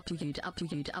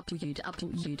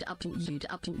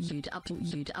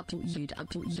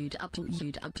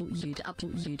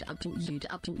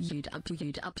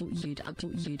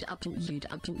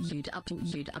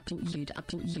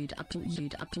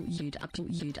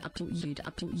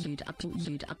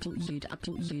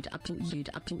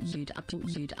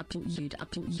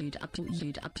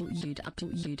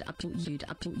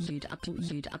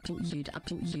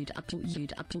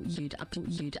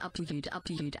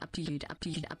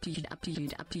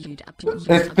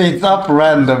 It speeds up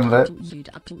randomly.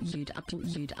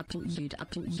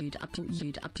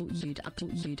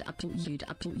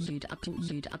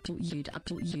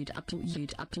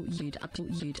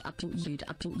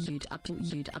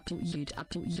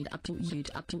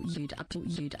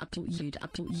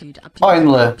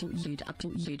 Finally.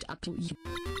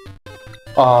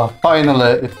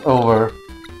 Finally it's over.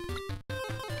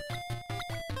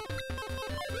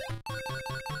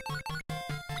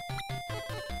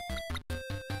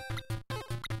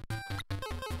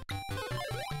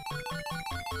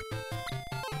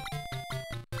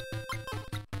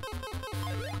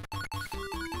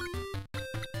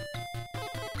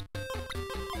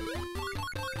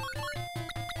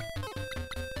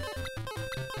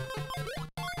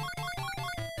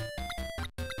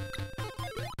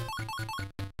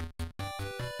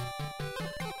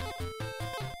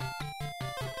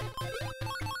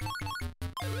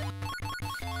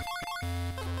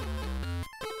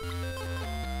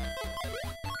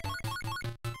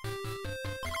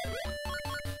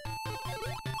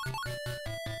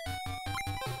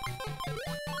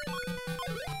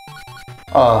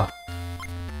 Oh.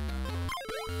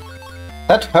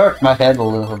 That hurt my head a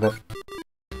little bit.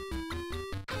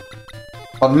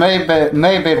 But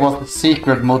maybe it was the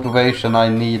secret motivation I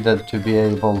needed to be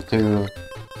able to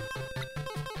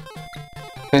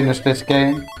finish this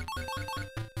game.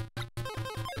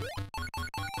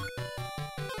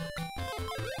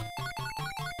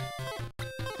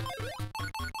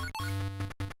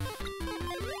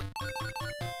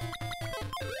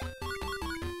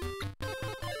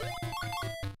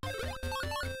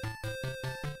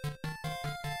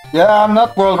 Yeah, I'm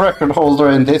not world record holder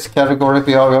in this category,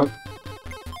 Thiago.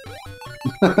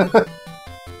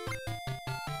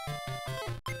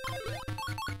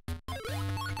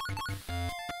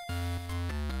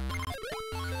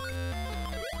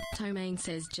 Tomain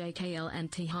says JKL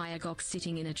and T-Hyagok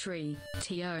sitting in a tree.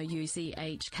 T-O-U-C-H-K-N-E-E.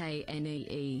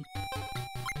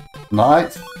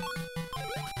 Nice.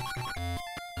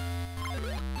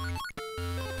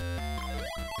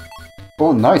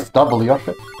 Oh, nice double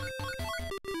Yoshi.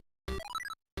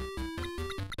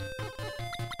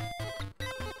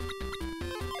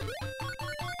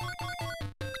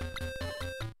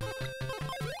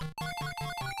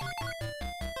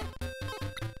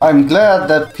 I'm glad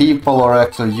that people are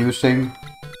actually using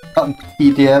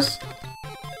TTS,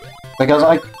 because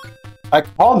I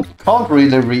can't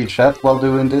really reach that while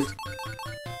doing this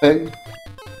thing.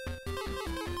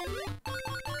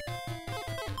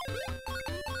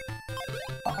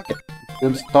 Okay,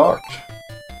 good start.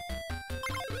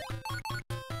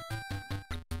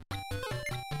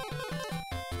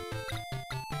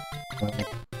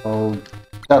 Oh,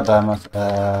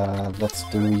 goddammit, let's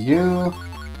do you.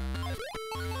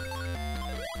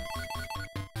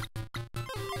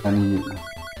 And you.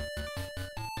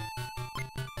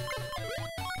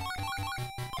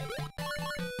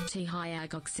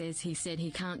 T-Hyagok says he said he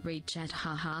can't read chat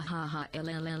ha ha ha ha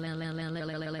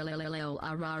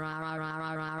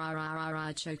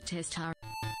choke test ha.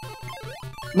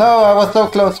 No, I was so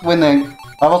close winning.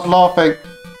 I was laughing.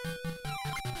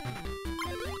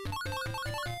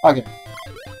 Okay.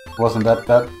 Wasn't that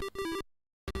bad.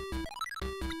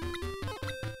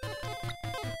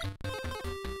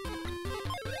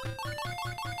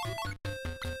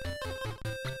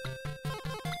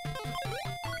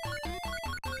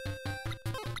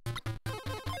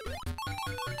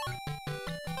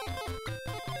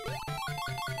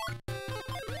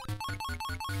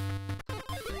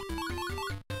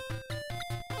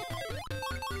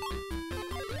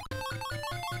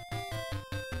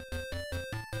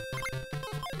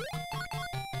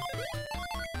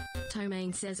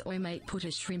 Tomain says oi mate put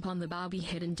a shrimp on the barbie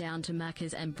heading down to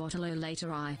Macca's and bottle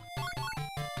later I.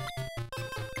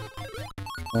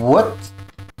 What?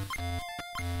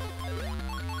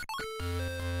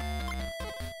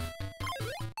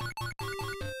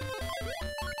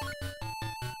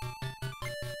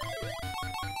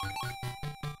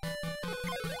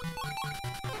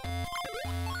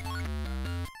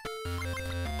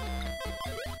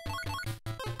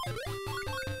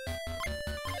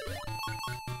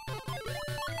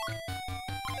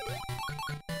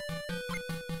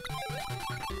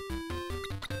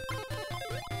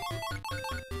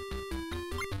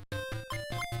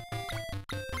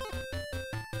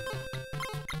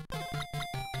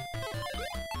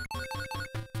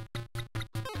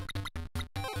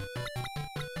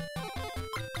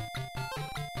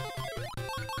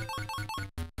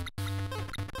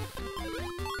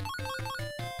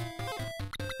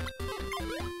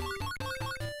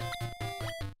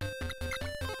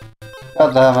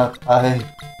 God damn it,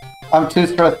 I'm too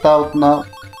stressed out now.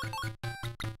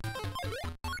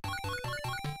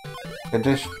 Okay,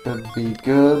 this should be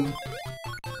good.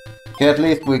 Okay, at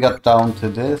least we got down to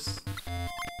this.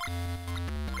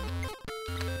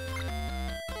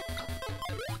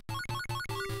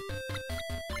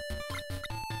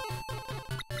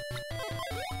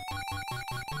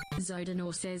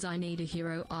 Zodanor says I need a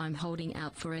hero. I'm holding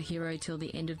out for a hero till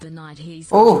the end of the night. He's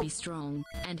got to be strong,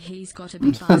 and he's got to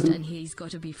be fast, and he's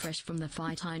got to be fresh from the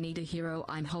fight. I need a hero.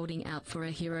 I'm holding out for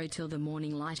a hero till the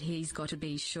morning light. He's got to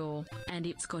be sure, and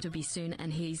it's got to be soon,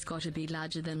 and he's got to be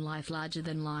larger than life, larger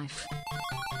than life.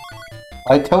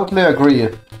 I totally agree,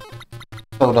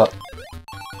 Soda.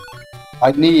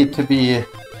 I need to be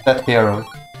that hero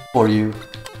for you.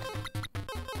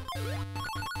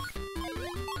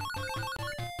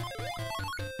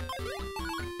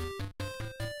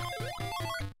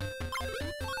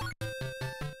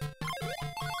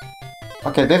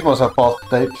 Okay, this was a fast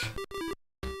stage.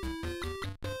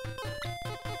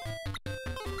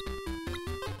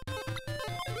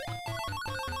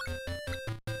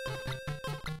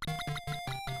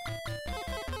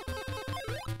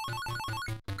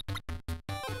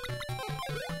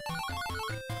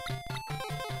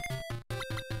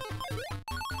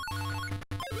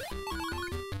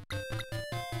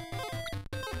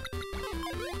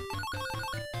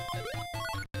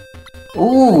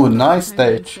 Ooh, nice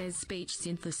Conan stage. says speech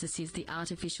synthesis is the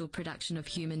artificial production of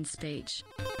human speech.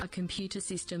 A computer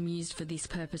system used for this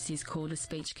purpose is called a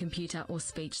speech computer or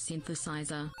speech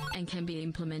synthesizer, and can be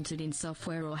implemented in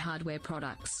software or hardware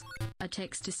products. A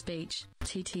text-to-speech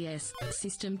 (TTS)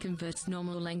 system converts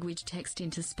normal language text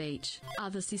into speech.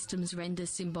 Other systems render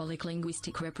symbolic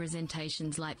linguistic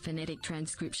representations like phonetic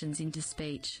transcriptions into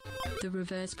speech. The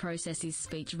reverse process is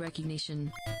speech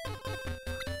recognition.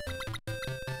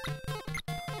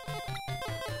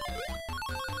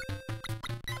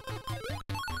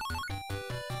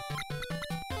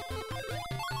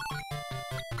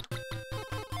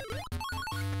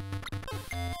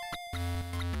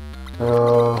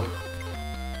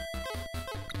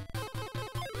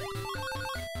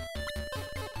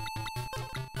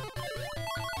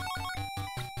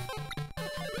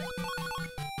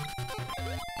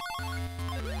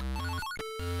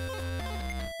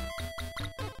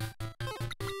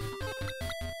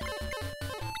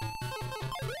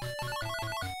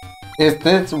 Is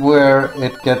this where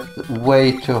it gets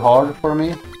way too hard for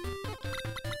me?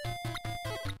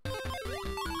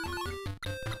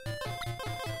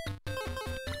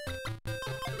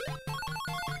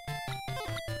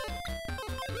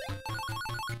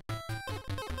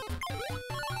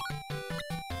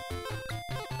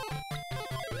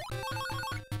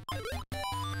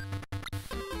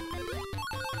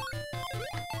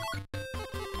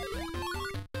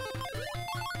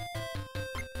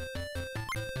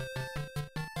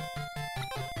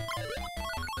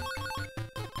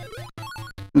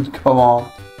 Come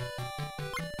on.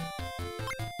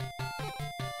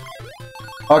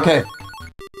 Okay.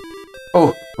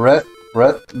 Oh, rest,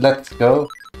 let's go.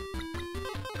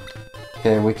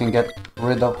 Okay, we can get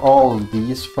rid of all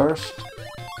these first.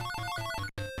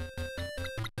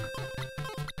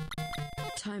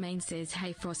 Tomain says,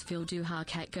 hey Frostfield du har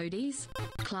cat goodies?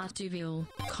 Clark Duville,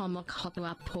 Comok hopper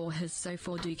up poor has so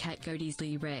for do cat goodies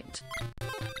direct.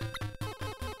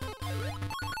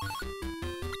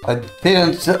 I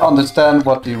didn't understand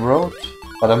what he wrote,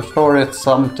 but I'm sure it's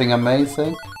something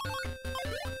amazing.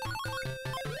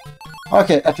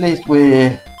 Okay, at least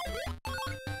we...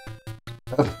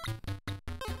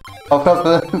 Of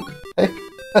course,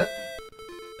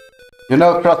 you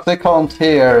know, Cross, they can't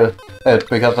hear it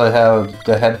because I have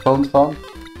the headphones on.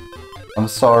 I'm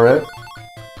sorry.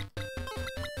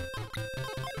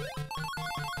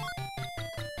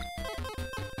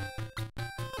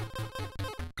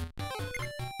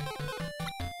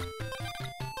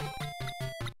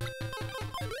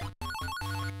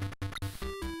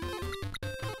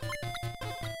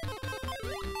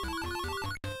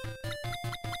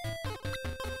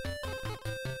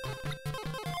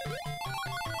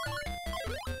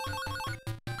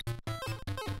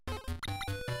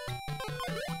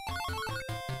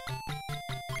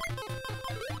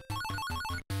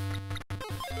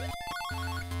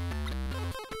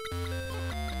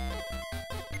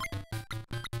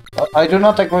 I do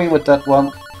not agree with that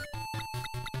one.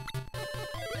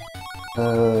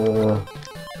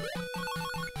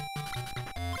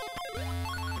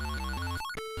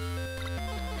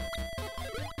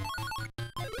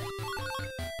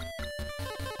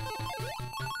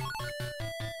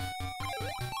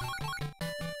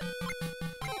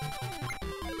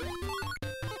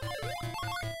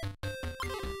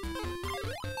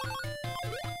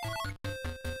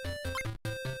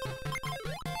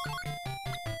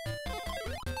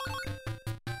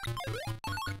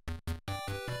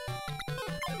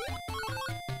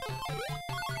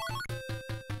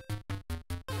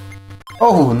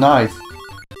 Oh, nice.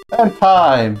 And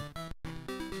time.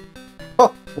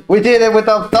 Oh, we did it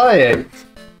without dying.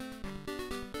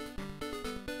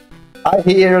 I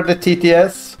hear the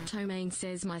TTS. Tomain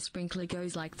says my sprinkler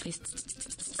goes like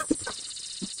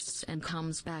this and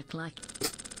comes back like...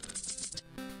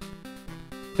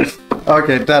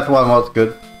 Okay, that one was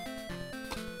good.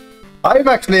 I'm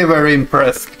actually very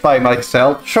impressed by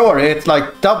myself. Sure, it's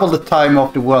like double the time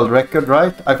of the world record,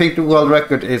 right? I think the world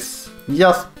record is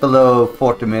just below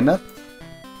 40 minutes.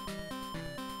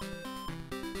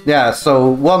 Yeah, so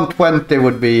 120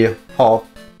 would be half.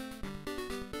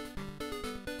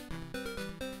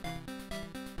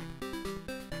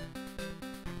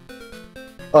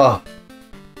 Oh,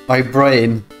 my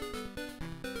brain.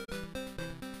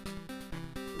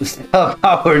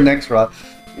 Our next round.